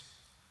Dios,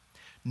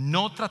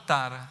 no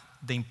tratar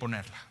de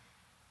imponerla.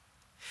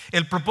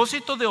 El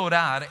propósito de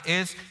orar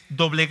es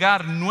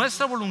doblegar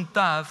nuestra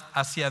voluntad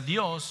hacia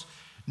Dios,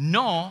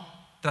 no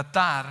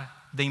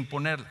tratar de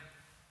imponerla.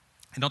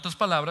 En otras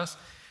palabras,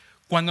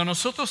 cuando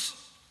nosotros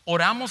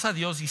oramos a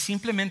Dios y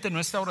simplemente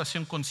nuestra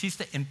oración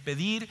consiste en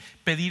pedir,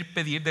 pedir,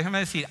 pedir, déjame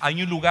decir,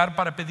 hay un lugar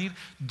para pedir.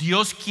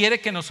 Dios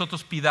quiere que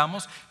nosotros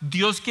pidamos,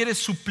 Dios quiere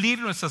suplir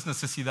nuestras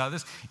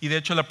necesidades, y de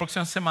hecho la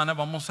próxima semana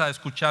vamos a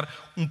escuchar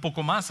un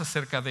poco más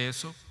acerca de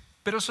eso.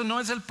 Pero eso no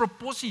es el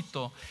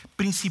propósito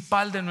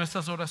principal de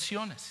nuestras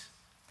oraciones.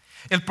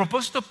 El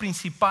propósito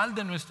principal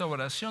de nuestra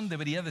oración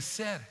debería de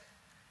ser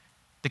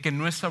de que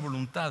nuestra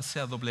voluntad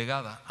sea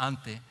doblegada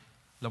ante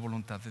la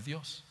voluntad de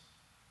Dios.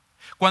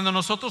 Cuando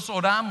nosotros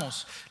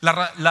oramos,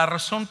 la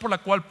razón por la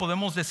cual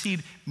podemos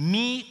decir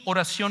mi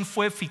oración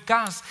fue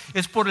eficaz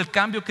es por el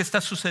cambio que está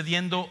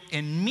sucediendo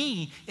en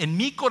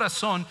mi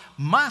corazón,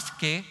 más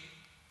que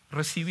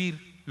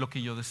recibir lo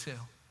que yo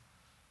deseo.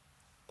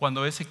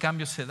 Cuando ese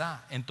cambio se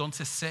da,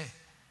 entonces sé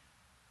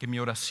que mi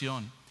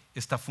oración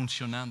está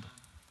funcionando.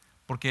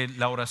 Porque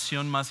la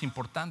oración más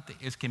importante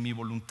es que mi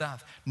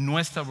voluntad,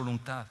 nuestra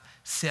voluntad,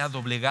 sea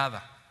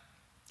doblegada.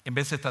 En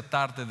vez de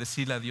tratar de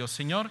decirle a Dios,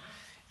 Señor,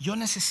 yo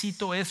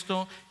necesito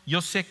esto,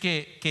 yo sé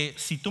que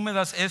si tú me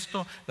das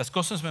esto, las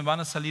cosas me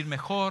van a salir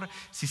mejor.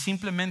 Si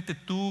simplemente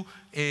tú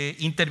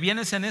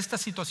intervienes en esta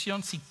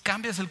situación, si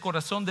cambias el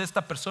corazón de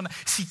esta persona,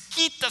 si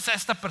quitas a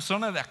esta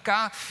persona de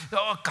acá,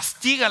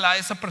 castígala a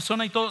esa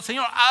persona y todo.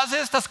 Señor, haz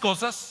estas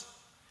cosas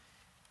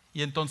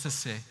y entonces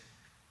sé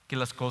que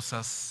las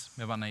cosas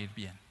me van a ir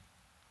bien.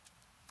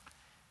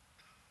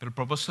 Pero el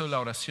propósito de la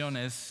oración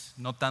es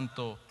no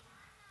tanto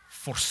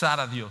forzar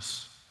a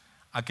Dios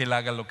a que Él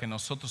haga lo que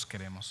nosotros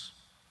queremos,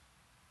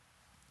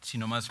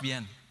 sino más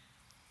bien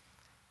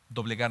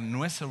doblegar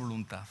nuestra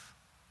voluntad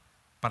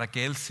para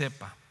que Él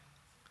sepa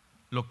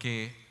lo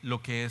que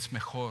es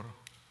mejor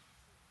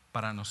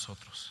para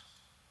nosotros.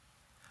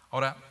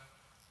 Ahora,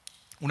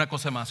 una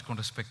cosa más con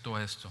respecto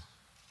a esto.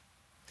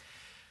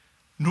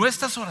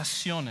 Nuestras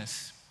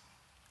oraciones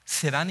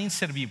serán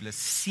inservibles,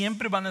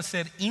 siempre van a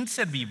ser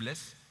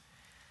inservibles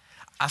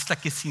hasta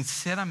que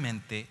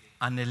sinceramente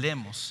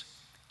anhelemos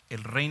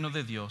el reino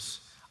de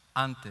Dios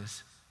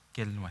antes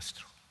que el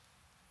nuestro.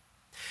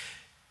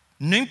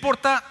 No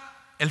importa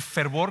el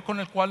fervor con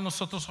el cual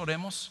nosotros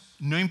oremos,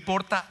 no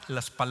importa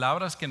las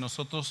palabras que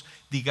nosotros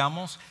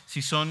digamos,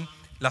 si son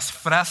las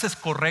frases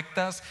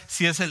correctas,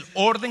 si es el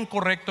orden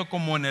correcto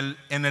como en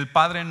el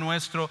Padre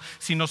Nuestro,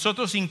 si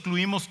nosotros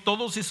incluimos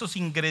todos esos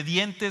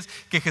ingredientes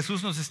que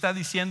Jesús nos está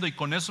diciendo y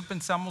con eso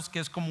pensamos que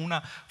es como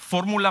una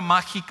fórmula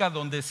mágica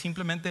donde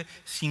simplemente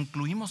si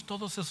incluimos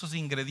todos esos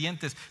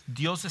ingredientes,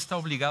 Dios está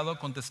obligado a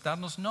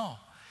contestarnos. No,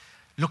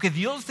 lo que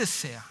Dios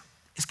desea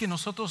es que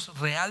nosotros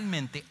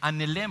realmente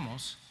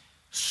anhelemos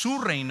su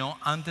reino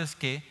antes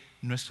que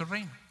nuestro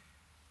reino.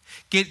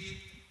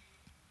 Que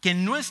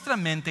en nuestra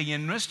mente y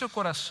en nuestro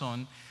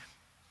corazón,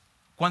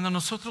 cuando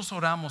nosotros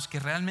oramos, que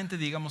realmente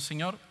digamos: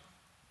 Señor,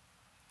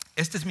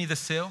 este es mi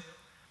deseo,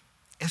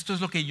 esto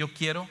es lo que yo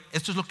quiero,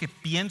 esto es lo que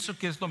pienso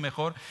que es lo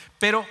mejor,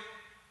 pero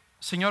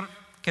Señor,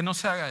 que no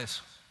se haga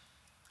eso,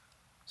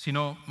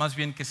 sino más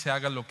bien que se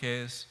haga lo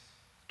que es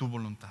tu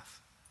voluntad.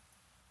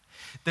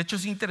 De hecho,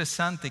 es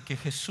interesante que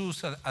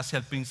Jesús, hacia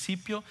el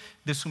principio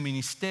de su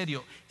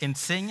ministerio,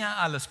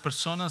 enseña a las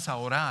personas a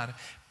orar,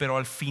 pero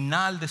al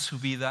final de su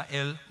vida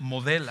Él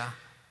modela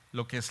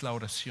lo que es la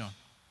oración.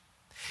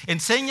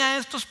 Enseña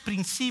estos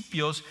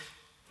principios,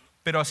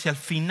 pero hacia el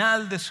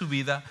final de su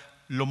vida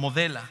lo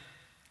modela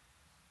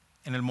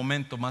en el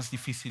momento más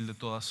difícil de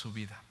toda su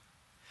vida.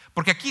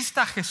 Porque aquí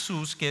está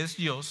Jesús, que es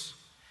Dios.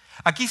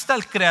 Aquí está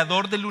el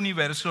creador del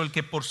universo, el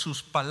que por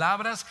sus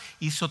palabras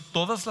hizo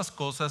todas las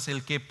cosas,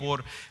 el que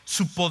por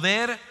su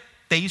poder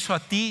te hizo a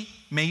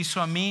ti, me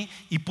hizo a mí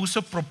y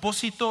puso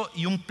propósito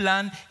y un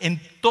plan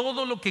en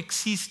todo lo que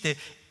existe.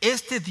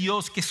 Este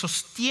Dios que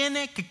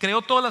sostiene, que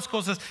creó todas las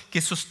cosas,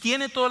 que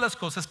sostiene todas las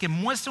cosas, que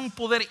muestra un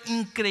poder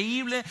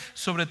increíble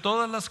sobre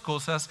todas las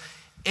cosas,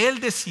 Él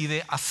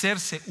decide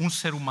hacerse un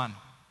ser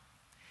humano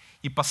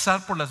y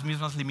pasar por las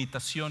mismas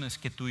limitaciones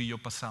que tú y yo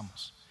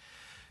pasamos.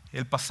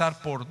 El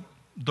pasar por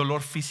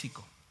dolor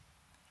físico,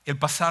 el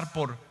pasar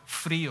por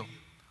frío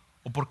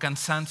o por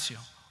cansancio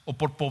o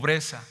por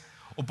pobreza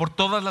o por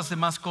todas las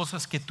demás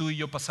cosas que tú y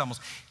yo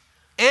pasamos.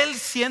 Él,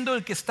 siendo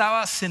el que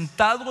estaba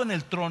sentado en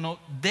el trono,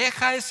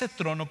 deja ese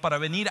trono para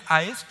venir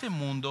a este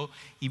mundo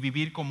y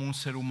vivir como un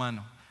ser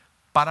humano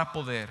para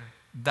poder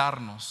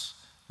darnos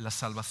la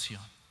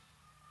salvación.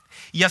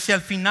 Y hacia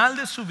el final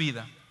de su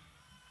vida,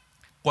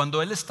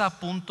 cuando Él está a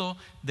punto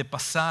de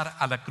pasar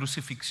a la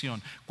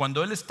crucifixión,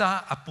 cuando Él está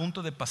a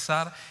punto de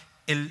pasar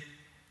el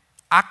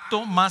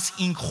acto más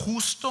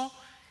injusto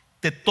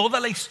de toda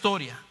la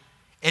historia,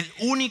 el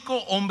único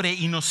hombre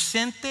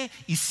inocente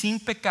y sin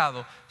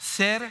pecado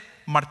ser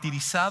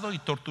martirizado y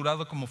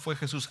torturado como fue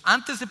Jesús.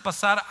 Antes de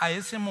pasar a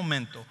ese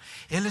momento,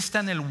 Él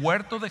está en el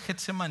huerto de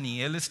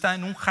Getsemaní, Él está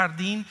en un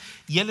jardín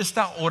y Él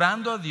está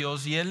orando a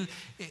Dios, y Él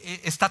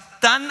está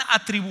tan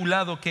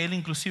atribulado que Él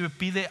inclusive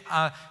pide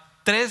a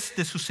 3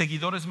 de sus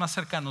seguidores más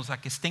cercanos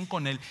a que estén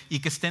con Él y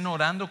que estén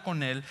orando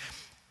con Él.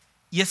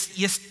 Y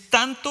es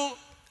tanto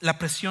la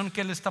presión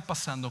que Él está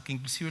pasando que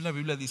inclusive la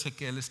Biblia dice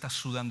que Él está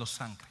sudando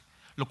sangre,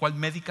 lo cual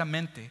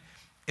médicamente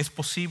es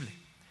posible.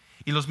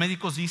 Y los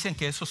médicos dicen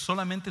que eso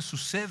solamente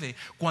sucede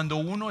cuando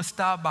uno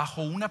está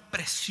bajo una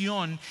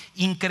presión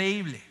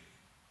increíble.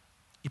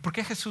 ¿Y por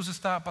qué Jesús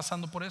estaba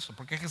pasando por eso?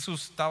 ¿Por qué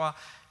Jesús estaba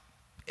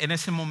en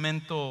ese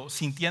momento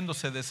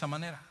sintiéndose de esa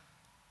manera?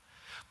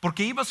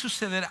 Porque iba a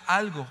suceder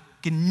algo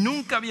que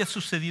nunca había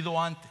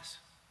sucedido antes.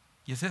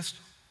 Y es esto: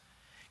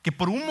 que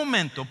por un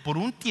momento, por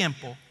un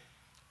tiempo,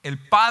 el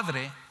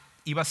Padre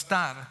iba a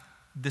estar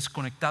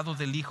desconectado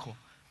del Hijo,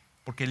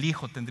 porque el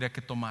Hijo tendría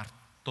que tomar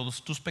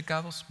todos tus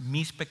pecados,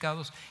 mis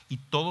pecados y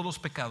todos los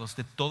pecados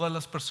de todas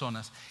las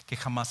personas que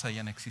jamás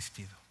hayan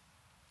existido.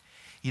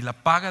 Y la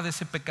paga de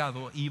ese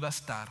pecado iba a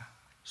estar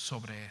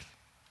sobre Él.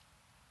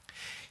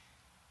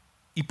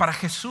 Y para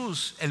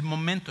Jesús el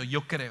momento,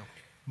 yo creo,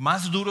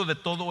 más duro de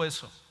todo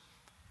eso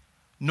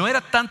no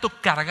era tanto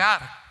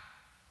cargar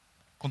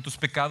con tus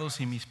pecados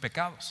y mis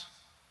pecados,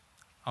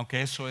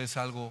 aunque eso es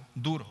algo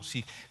duro.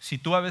 Si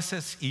tú a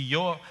veces y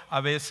yo a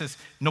veces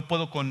no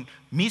puedo con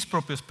mis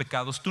propios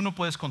pecados, tú no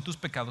puedes con tus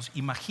pecados,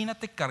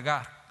 imagínate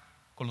cargar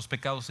con los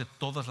pecados de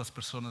todas las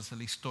personas de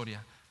la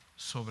historia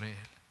sobre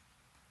Él.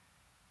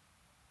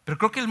 Pero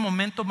creo que el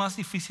momento más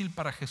difícil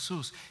para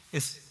Jesús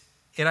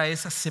era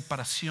esa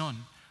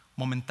separación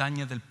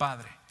momentánea del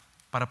Padre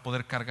para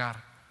poder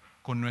cargar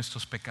con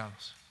nuestros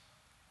pecados.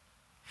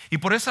 Y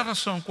por esa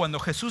razón, cuando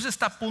Jesús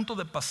está a punto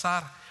de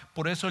pasar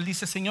por eso, Él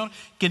dice: Señor,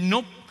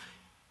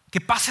 que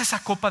pase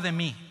esa copa de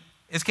mí.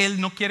 ¿Es que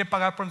Él no quiere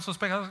pagar por nuestros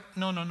pecados?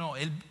 No,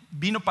 Él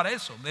vino para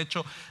eso. De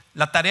hecho,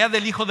 la tarea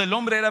del Hijo del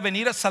Hombre era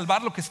venir a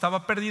salvar lo que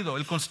estaba perdido.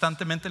 Él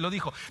constantemente lo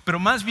dijo. Pero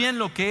más bien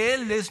lo que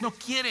Él es, no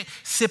quiere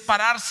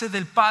separarse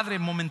del Padre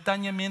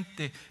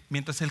momentáneamente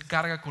mientras Él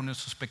carga con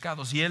nuestros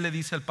pecados. Y Él le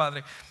dice al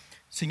Padre: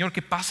 Señor,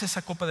 que pase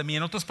esa copa de mí.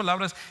 En otras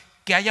palabras,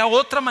 que haya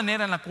otra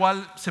manera en la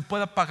cual se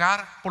pueda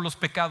pagar por los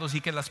pecados y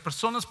que las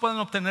personas puedan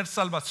obtener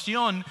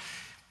salvación.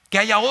 Que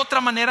haya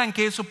otra manera en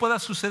que eso pueda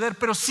suceder,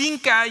 pero sin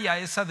que haya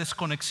esa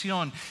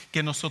desconexión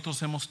que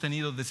nosotros hemos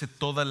tenido desde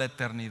toda la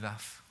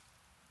eternidad.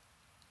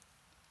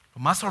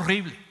 Lo más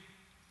horrible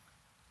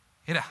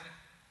era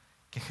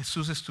que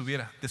Jesús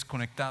estuviera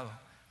desconectado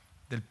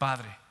del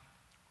Padre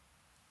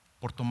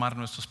por tomar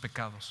nuestros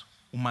pecados,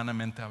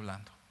 humanamente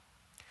hablando.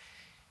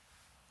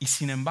 Y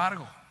sin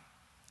embargo,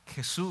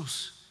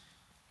 Jesús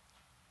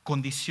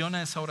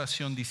condiciona esa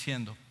oración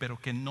diciendo: pero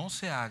que no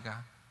se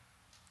haga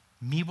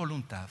mi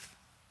voluntad,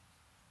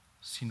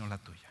 sino la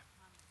tuya.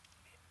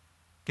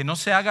 Que no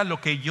se haga lo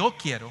que yo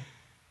quiero,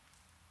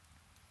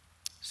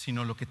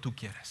 sino lo que tú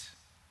quieres.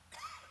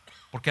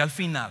 Porque al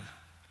final,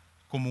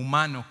 como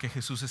humano que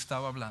Jesús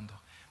estaba hablando,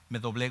 me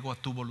doblego a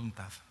tu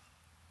voluntad.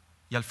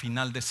 Y al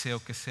final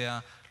deseo que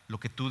sea lo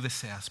que tú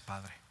deseas,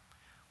 Padre.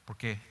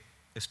 Porque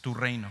es tu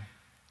reino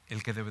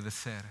el que debe de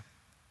ser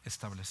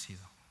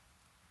establecido.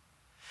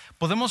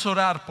 Podemos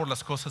orar por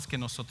las cosas que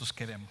nosotros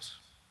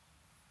queremos.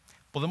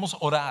 Podemos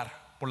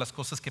orar por las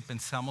cosas que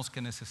pensamos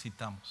que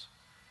necesitamos.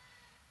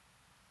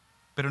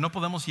 Pero no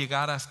podemos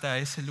llegar hasta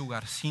ese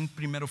lugar sin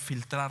primero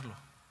filtrarlo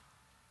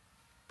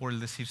por el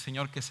decir: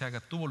 Señor, que se haga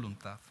tu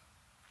voluntad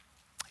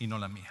y no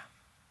la mía.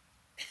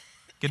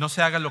 Que no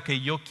se haga lo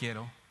que yo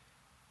quiero,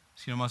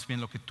 sino más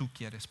bien lo que tú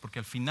quieres. Porque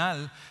al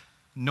final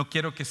no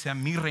quiero que sea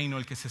mi reino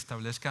el que se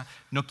establezca.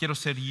 No quiero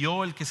ser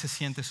yo el que se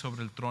siente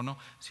sobre el trono,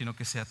 sino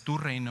que sea tu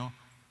reino,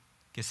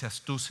 que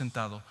seas tú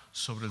sentado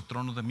sobre el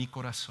trono de mi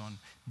corazón,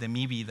 de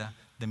mi vida,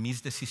 de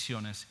mis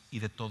decisiones y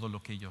de todo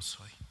lo que yo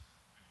soy.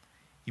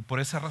 Y por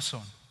esa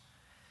razón,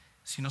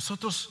 si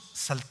nosotros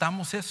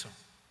saltamos eso,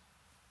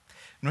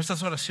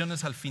 nuestras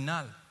oraciones al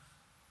final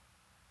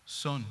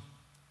son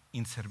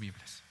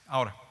inservibles.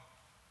 Ahora,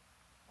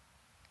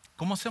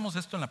 ¿cómo hacemos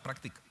esto en la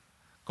práctica?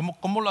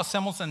 ¿Cómo lo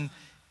hacemos en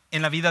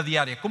la vida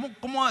diaria?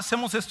 ¿Cómo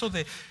hacemos esto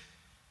de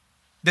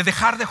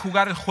dejar de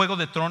jugar el juego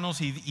de tronos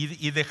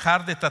y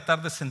dejar de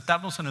tratar de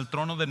sentarnos en el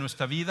trono de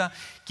nuestra vida,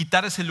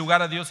 quitar ese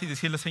lugar a Dios y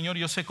decirle: Señor,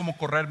 yo sé cómo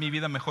correr mi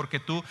vida mejor que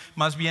tú,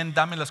 más bien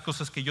dame las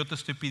cosas que yo te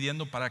estoy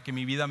pidiendo para que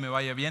mi vida me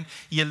vaya bien?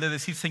 Y el de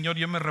decir: Señor,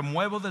 yo me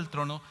remuevo del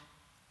trono,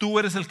 tú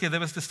eres el que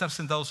debes de estar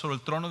sentado sobre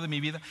el trono de mi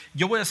vida,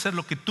 yo voy a hacer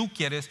lo que tú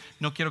quieres,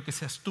 no quiero que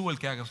seas tú el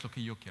que hagas lo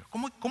que yo quiero.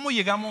 ¿Cómo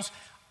llegamos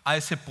a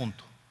ese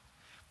punto?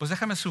 Pues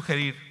déjame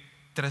sugerir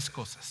 3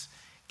 cosas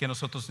que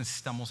nosotros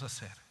necesitamos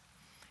hacer.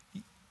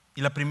 Y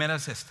la primera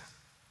es esta: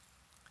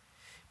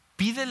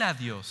 pídele a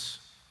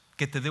Dios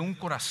que te dé un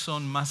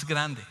corazón más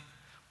grande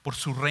por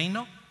su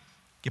reino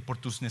que por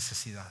tus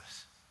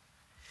necesidades.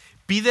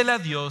 Pídele a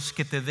Dios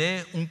que te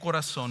dé un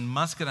corazón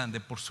más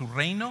grande por su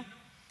reino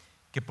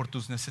que por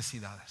tus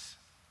necesidades.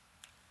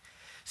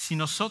 Si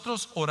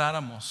nosotros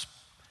oráramos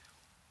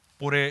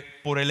por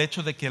el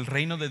hecho de que el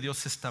reino de Dios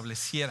se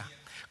estableciera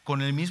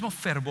con el mismo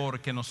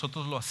fervor que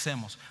nosotros lo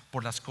hacemos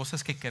por las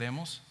cosas que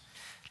queremos,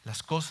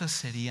 las cosas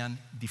serían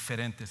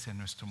diferentes en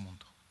nuestro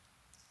mundo.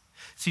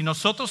 Si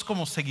nosotros,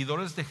 como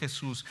seguidores de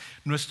Jesús,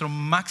 nuestro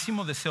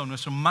máximo deseo,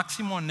 nuestro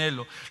máximo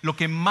anhelo, lo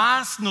que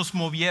más nos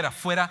moviera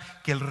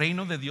fuera que el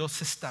reino de Dios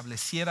se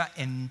estableciera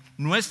en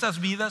nuestras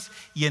vidas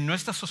y en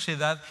nuestra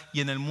sociedad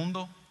y en el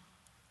mundo,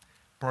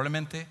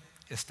 probablemente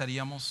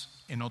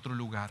estaríamos en otro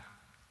lugar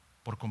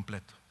por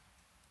completo.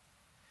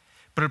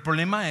 Pero el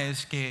problema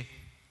es que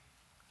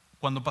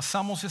cuando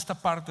pasamos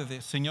esta parte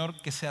de: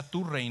 Señor, que sea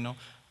tu reino,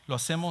 lo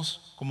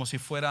hacemos como si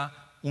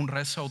fuera un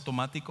rezo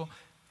automático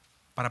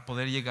para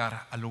poder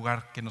llegar al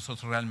lugar que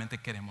nosotros realmente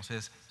queremos.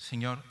 Es: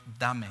 Señor,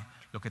 dame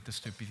lo que te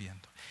estoy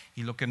pidiendo.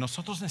 Y lo que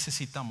nosotros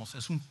necesitamos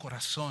es un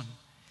corazón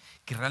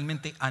que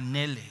realmente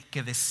anhele,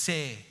 que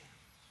desee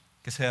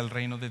que sea el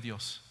reino de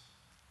Dios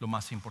lo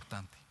más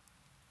importante.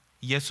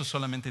 Y eso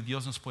solamente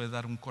Dios nos puede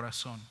dar, un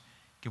corazón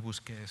que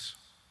busque eso.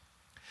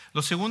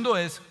 Lo segundo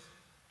es: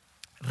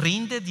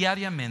 rinde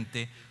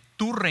diariamente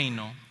tu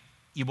reino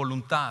y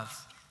voluntad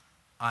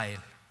a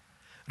Él.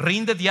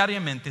 Rinde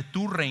diariamente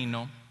tu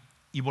reino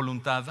y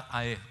voluntad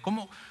a Él.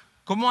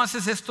 ¿Cómo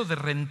haces esto de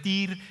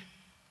rendir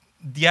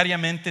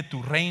diariamente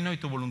tu reino y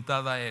tu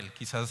voluntad a Él?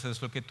 Quizás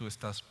es lo que tú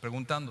estás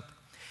preguntándote.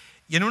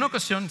 Y en una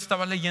ocasión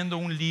estaba leyendo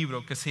un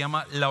libro que se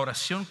llama La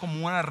oración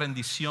como una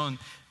rendición,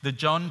 de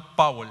John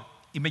Powell,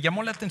 y me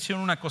llamó la atención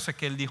una cosa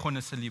que él dijo en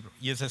ese libro,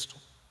 y es esto.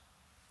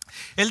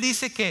 Él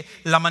dice que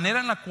la manera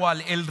en la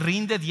cual él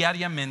rinde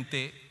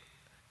diariamente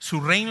su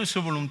reino y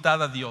su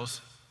voluntad a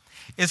Dios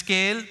es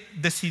que él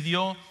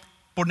decidió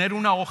poner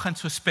una hoja en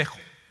su espejo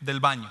del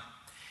baño.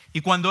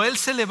 Y cuando él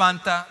se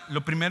levanta,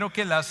 lo primero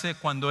que él hace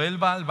cuando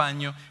él va al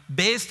baño,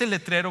 ve este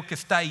letrero que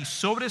está ahí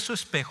sobre su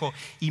espejo,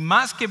 y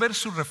más que ver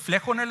su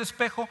reflejo en el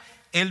espejo,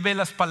 Él ve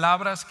las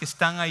palabras que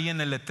están ahí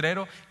en el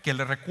letrero que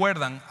le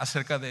recuerdan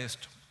acerca de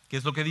esto. ¿Qué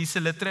es lo que dice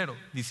el letrero?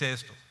 Dice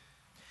esto: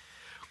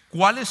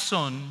 ¿cuáles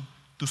son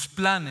tus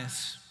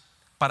planes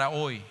para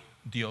hoy,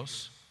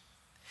 Dios?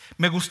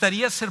 Me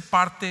gustaría ser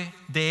parte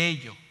de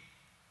ello.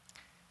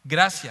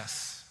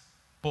 Gracias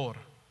por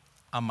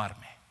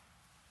amarme.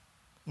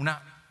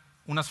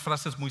 Unas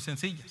frases muy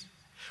sencillas.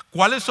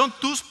 ¿Cuáles son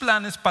tus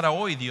planes para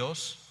hoy,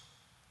 Dios?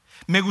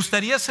 Me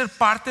gustaría ser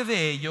parte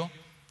de ello.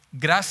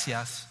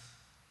 Gracias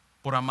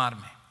por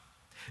amarme.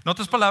 En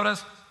otras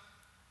palabras,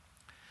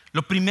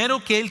 lo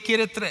primero que él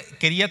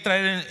quería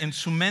traer en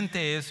su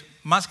mente es,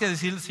 más que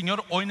decirle: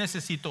 Señor, hoy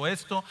necesito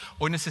esto,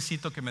 hoy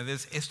necesito que me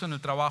des esto en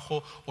el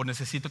trabajo, o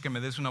necesito que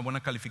me des una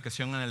buena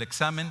calificación en el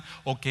examen,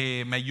 o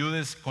que me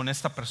ayudes con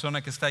esta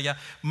persona que está allá.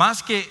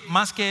 Más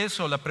que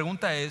eso, la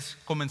pregunta es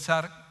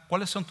comenzar: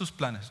 ¿cuáles son tus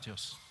planes,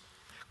 Dios?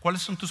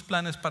 ¿Cuáles son tus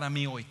planes para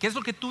mí hoy? ¿Qué es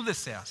lo que tú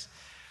deseas?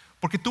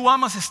 Porque tú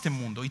amas este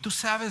mundo y tú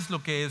sabes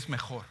lo que es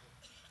mejor.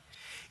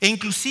 E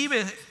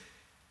inclusive,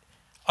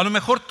 a lo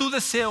mejor tu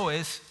deseo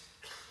es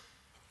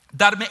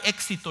darme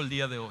éxito el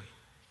día de hoy,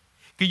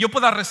 que yo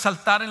pueda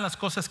resaltar en las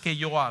cosas que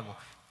yo hago.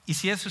 Y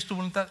si eso es tu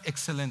voluntad,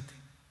 excelente.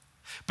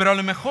 Pero a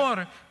lo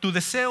mejor tu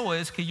deseo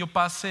es que yo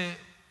pase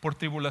por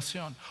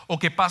tribulación, o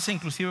que pase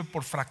inclusive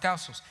por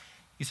fracasos.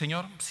 Y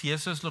Señor, si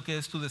eso es lo que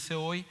es tu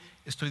deseo hoy,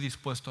 estoy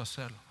dispuesto a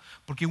hacerlo.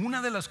 Porque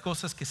una de las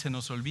cosas que se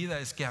nos olvida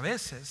es que a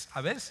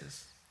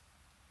veces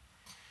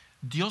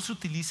Dios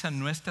utiliza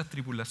nuestra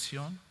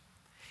tribulación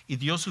y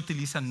Dios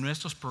utiliza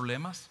nuestros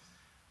problemas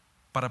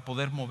para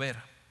poder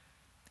mover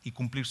y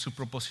cumplir su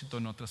propósito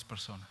en otras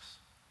personas.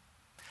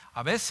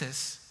 A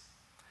veces,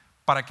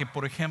 para que,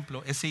 por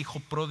ejemplo, ese hijo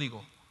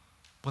pródigo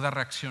pueda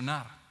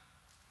reaccionar,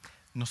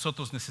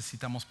 nosotros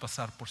necesitamos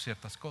pasar por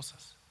ciertas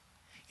cosas.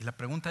 Y la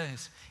pregunta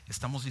es: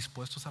 ¿estamos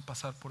dispuestos a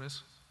pasar por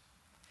eso?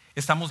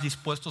 ¿Estamos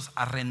dispuestos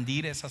a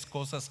rendir esas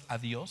cosas a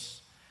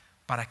Dios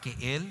para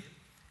que Él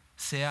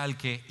sea el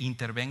que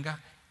intervenga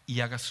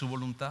y haga su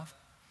voluntad?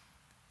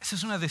 Esa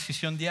es una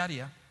decisión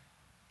diaria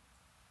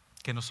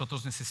que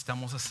nosotros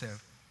necesitamos hacer,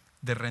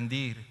 de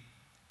rendir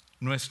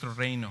nuestro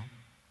reino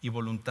y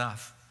voluntad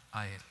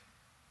a Él.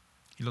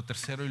 Y lo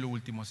tercero y lo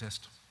último es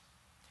esto: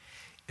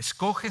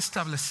 escoge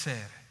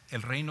establecer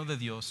el reino de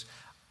Dios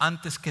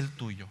antes que el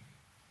tuyo,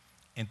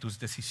 en tus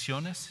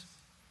decisiones,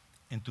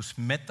 en tus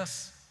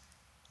metas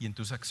y en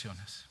tus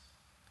acciones.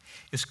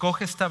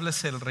 Escoge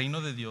establecer el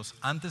reino de Dios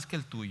antes que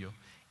el tuyo,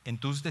 en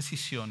tus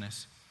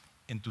decisiones,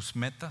 en tus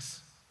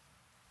metas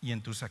y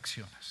en tus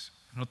acciones.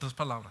 En otras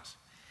palabras,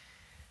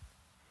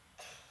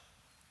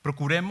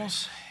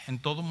 procuremos en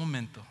todo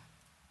momento,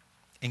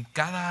 en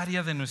cada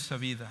área de nuestra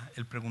vida,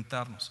 el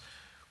preguntarnos: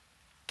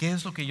 ¿qué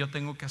es lo que yo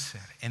tengo que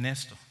hacer en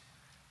esto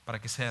para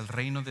que sea el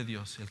reino de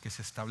Dios el que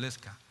se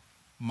establezca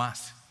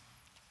más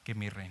que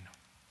mi reino?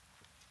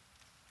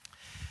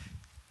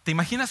 ¿Te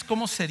imaginas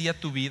cómo sería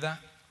tu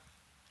vida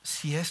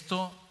si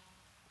esto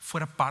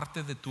fuera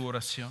parte de tu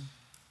oración?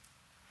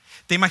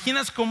 ¿Te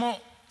imaginas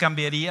cómo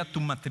cambiaría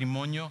tu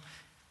matrimonio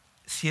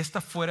si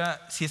este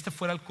fuera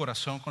el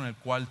corazón con el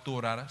cual tú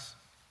oraras?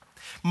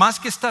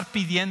 Más que estar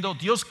pidiendo: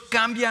 Dios,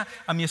 cambia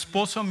a mi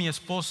esposo o mi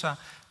esposa,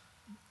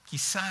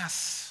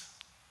 quizás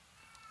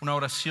una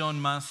oración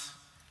más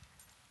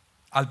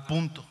al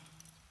punto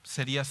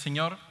sería: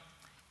 Señor,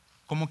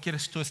 ¿cómo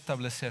quieres tú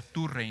establecer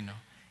tu reino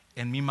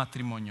en mi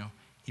matrimonio?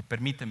 Y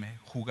permíteme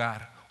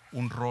jugar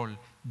un rol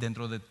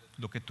dentro de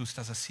lo que tú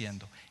estás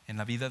haciendo en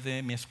la vida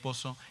de mi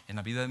esposo, en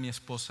la vida de mi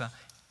esposa,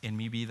 en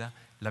mi vida,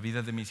 la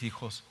vida de mis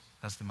hijos,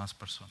 las demás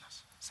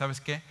personas. ¿Sabes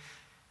qué?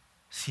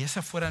 Si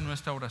esa fuera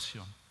nuestra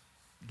oración,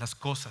 las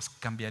cosas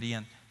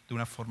cambiarían de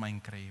una forma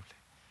increíble.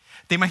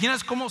 ¿Te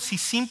imaginas cómo si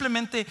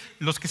simplemente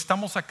los que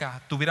estamos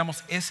acá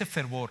tuviéramos ese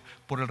fervor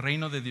por el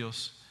reino de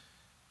Dios,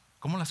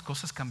 cómo las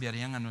cosas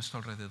cambiarían a nuestro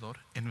alrededor,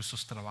 en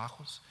nuestros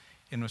trabajos,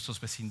 en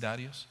nuestros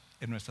vecindarios,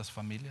 en nuestras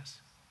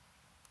familias?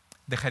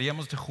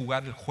 Dejaríamos de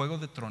jugar el juego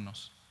de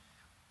tronos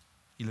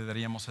y le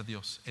daríamos a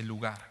Dios el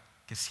lugar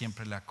que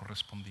siempre le ha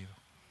correspondido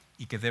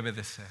y que debe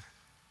de ser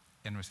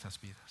en nuestras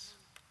vidas.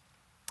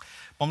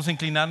 Vamos a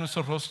inclinar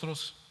nuestros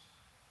rostros,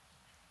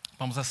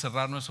 vamos a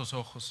cerrar nuestros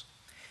ojos,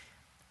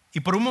 y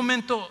por un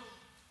momento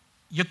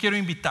yo quiero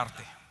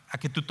invitarte a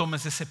que tú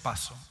tomes ese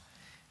paso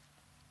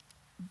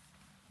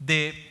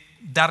de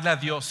darle a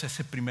Dios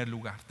ese primer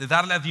lugar, de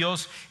darle a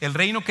Dios el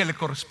reino que le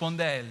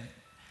corresponde a Él.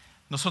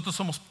 Nosotros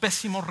somos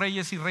pésimos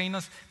reyes y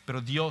reinas,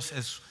 pero Dios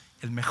es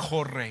el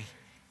mejor rey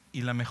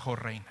y la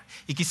mejor reina.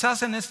 Y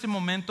quizás en este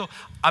momento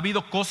ha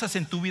habido cosas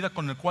en tu vida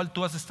con el cual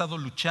tú has estado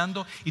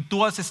luchando y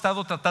tú has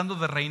estado tratando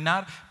de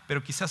reinar,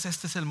 pero quizás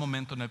este es el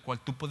momento en el cual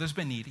tú puedes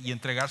venir y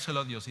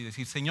entregárselo a Dios y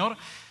decir: Señor,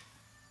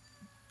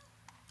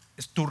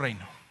 es tu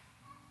reino,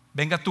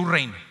 venga tu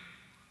reino,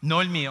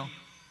 no el mío,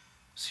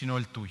 sino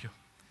el tuyo.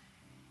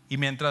 Y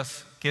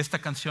mientras que esta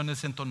canción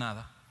es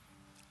entonada,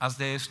 haz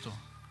de esto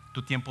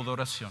tu tiempo de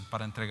oración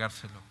para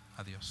entregárselo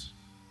a Dios.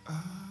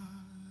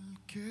 Al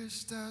que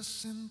está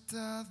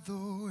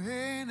sentado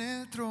en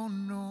el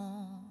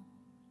trono,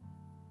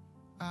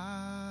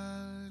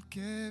 al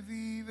que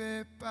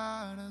vive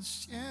para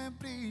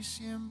siempre y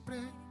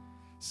siempre,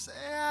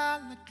 sea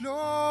la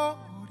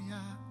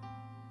gloria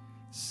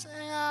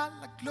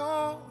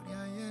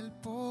y el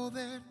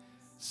poder,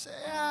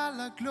 sea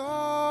la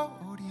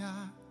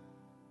gloria,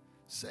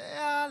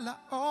 sea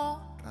la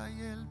honra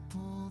y el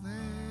poder,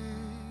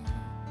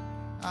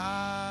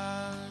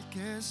 al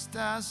que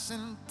está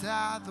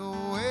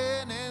sentado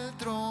en el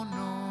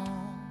trono,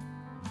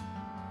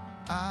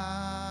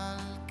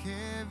 al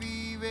que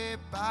vive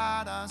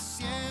para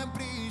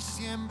siempre y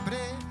siempre,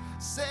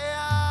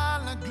 sea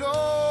la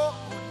gloria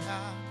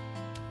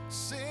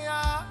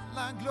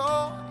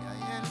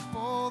y el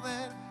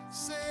poder,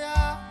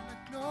 sea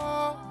la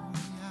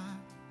gloria,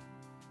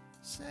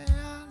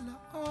 sea la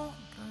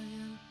honra y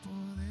el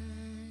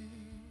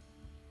poder.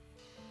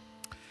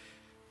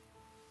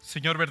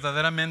 Señor,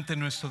 verdaderamente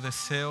nuestro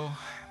deseo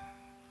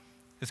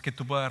es que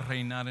tú puedas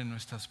reinar en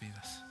nuestras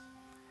vidas.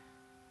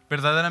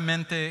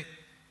 Verdaderamente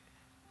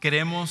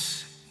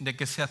queremos de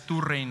que sea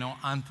tu reino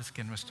antes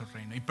que nuestro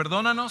reino. Y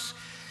perdónanos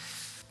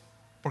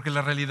porque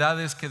la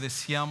realidad es que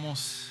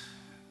deseamos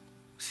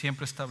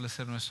siempre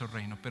establecer nuestro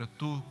reino, pero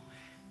tú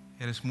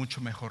eres mucho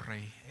mejor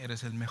rey,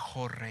 eres el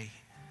mejor rey,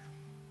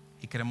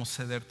 y queremos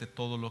cederte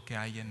todo lo que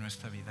hay en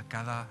nuestra vida,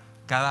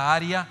 cada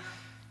área,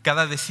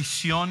 cada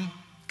decisión,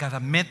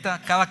 cada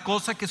meta, cada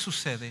cosa que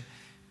sucede.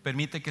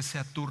 Permite que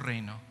sea tu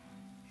reino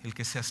el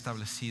que sea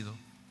establecido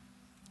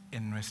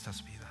en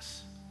nuestras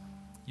vidas,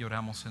 y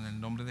oramos en el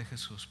nombre de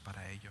Jesús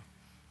para ello.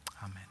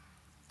 Amén.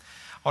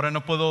 Ahora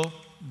no puedo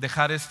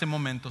dejar este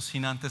momento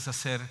sin antes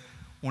hacer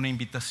una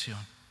invitación.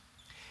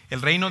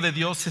 El reino de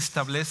Dios se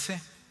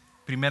establece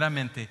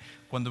primeramente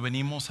cuando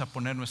venimos a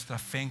poner nuestra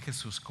fe en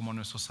Jesús como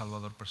nuestro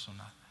Salvador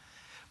personal.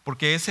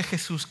 Porque ese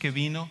Jesús que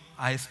vino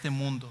a este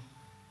mundo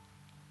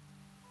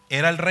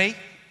era el Rey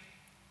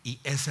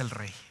y es el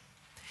Rey.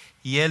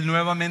 Y Él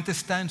nuevamente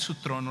está en su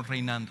trono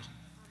reinando.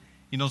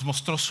 Y nos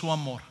mostró su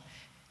amor,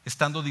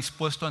 estando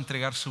dispuesto a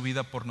entregar su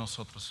vida por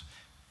nosotros.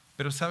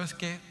 Pero ¿sabes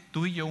qué?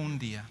 Tú y yo un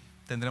día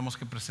tendremos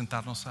que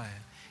presentarnos a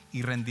Él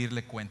y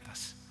rendirle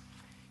cuentas.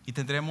 Y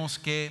tendremos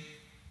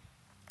que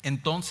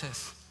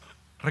entonces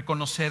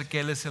reconocer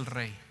que Él es el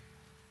Rey.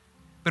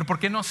 Pero ¿por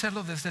qué no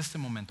hacerlo desde este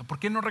momento? ¿Por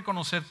qué no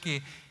reconocer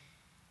que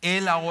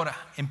Él ahora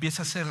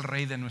empieza a ser el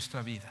Rey de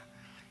nuestra vida?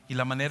 Y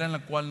la manera en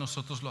la cual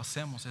nosotros lo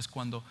hacemos es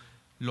cuando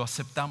lo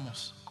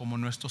aceptamos como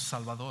nuestro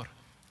Salvador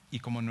y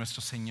como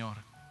nuestro Señor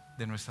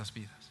de nuestras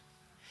vidas.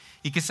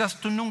 Y quizás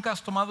tú nunca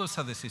has tomado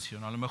esa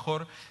decisión. A lo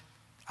mejor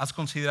has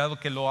considerado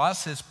que lo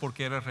haces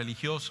porque eres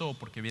religioso, o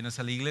porque vienes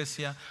a la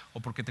iglesia, o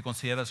porque te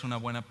consideras una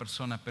buena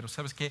persona. Pero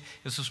 ¿sabes qué?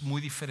 Eso es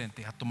muy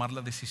diferente a tomar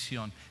la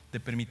decisión de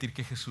permitir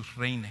que Jesús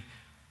reine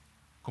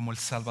como el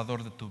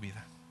Salvador de tu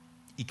vida,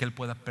 y que Él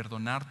pueda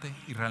perdonarte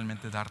y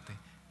realmente darte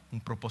un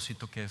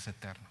propósito que es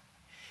eterno.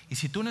 Y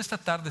si tú en esta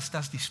tarde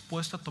estás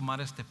dispuesto a tomar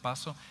este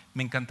paso,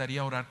 me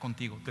encantaría orar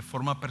contigo de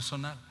forma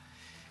personal.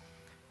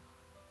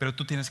 Pero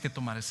tú tienes que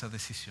tomar esa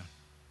decisión.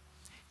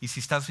 Y si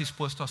estás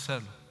dispuesto a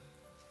hacerlo,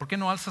 ¿por qué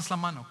no alzas la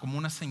mano como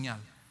una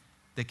señal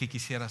de que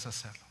quisieras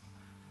hacerlo?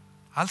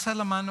 Alza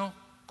la mano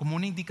como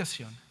una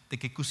indicación de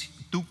que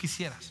tú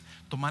quisieras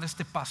tomar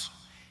este paso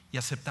y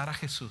aceptar a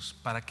Jesús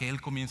para que Él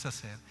comience a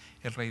ser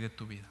el Rey de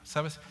tu vida.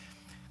 ¿Sabes?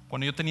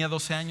 Cuando yo tenía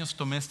 12 años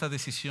tomé esta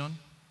decisión.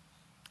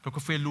 Creo que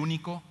fui el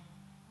único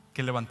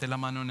que levanté la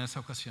mano en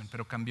esa ocasión,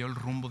 pero cambió el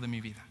rumbo de mi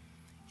vida.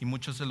 Y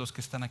muchos de los que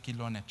están aquí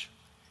lo han hecho.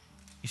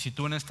 Y si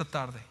tú en esta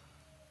tarde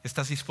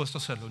estás dispuesto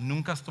a hacerlo,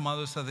 nunca has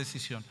tomado esa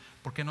decisión,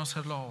 ¿por qué no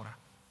hacerlo ahora?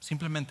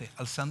 Simplemente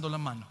alzando la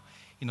mano,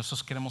 y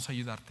nosotros queremos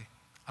ayudarte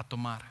a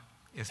tomar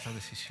esta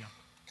decisión.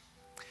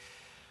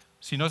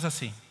 Si no es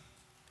así,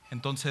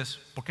 entonces,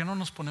 ¿por qué no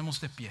nos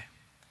ponemos de pie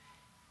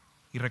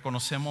y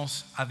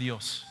reconocemos a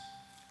Dios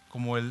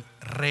como el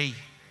Rey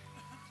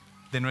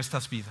de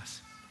nuestras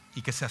vidas,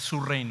 y que sea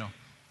su reino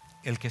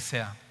el que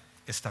sea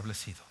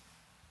establecido?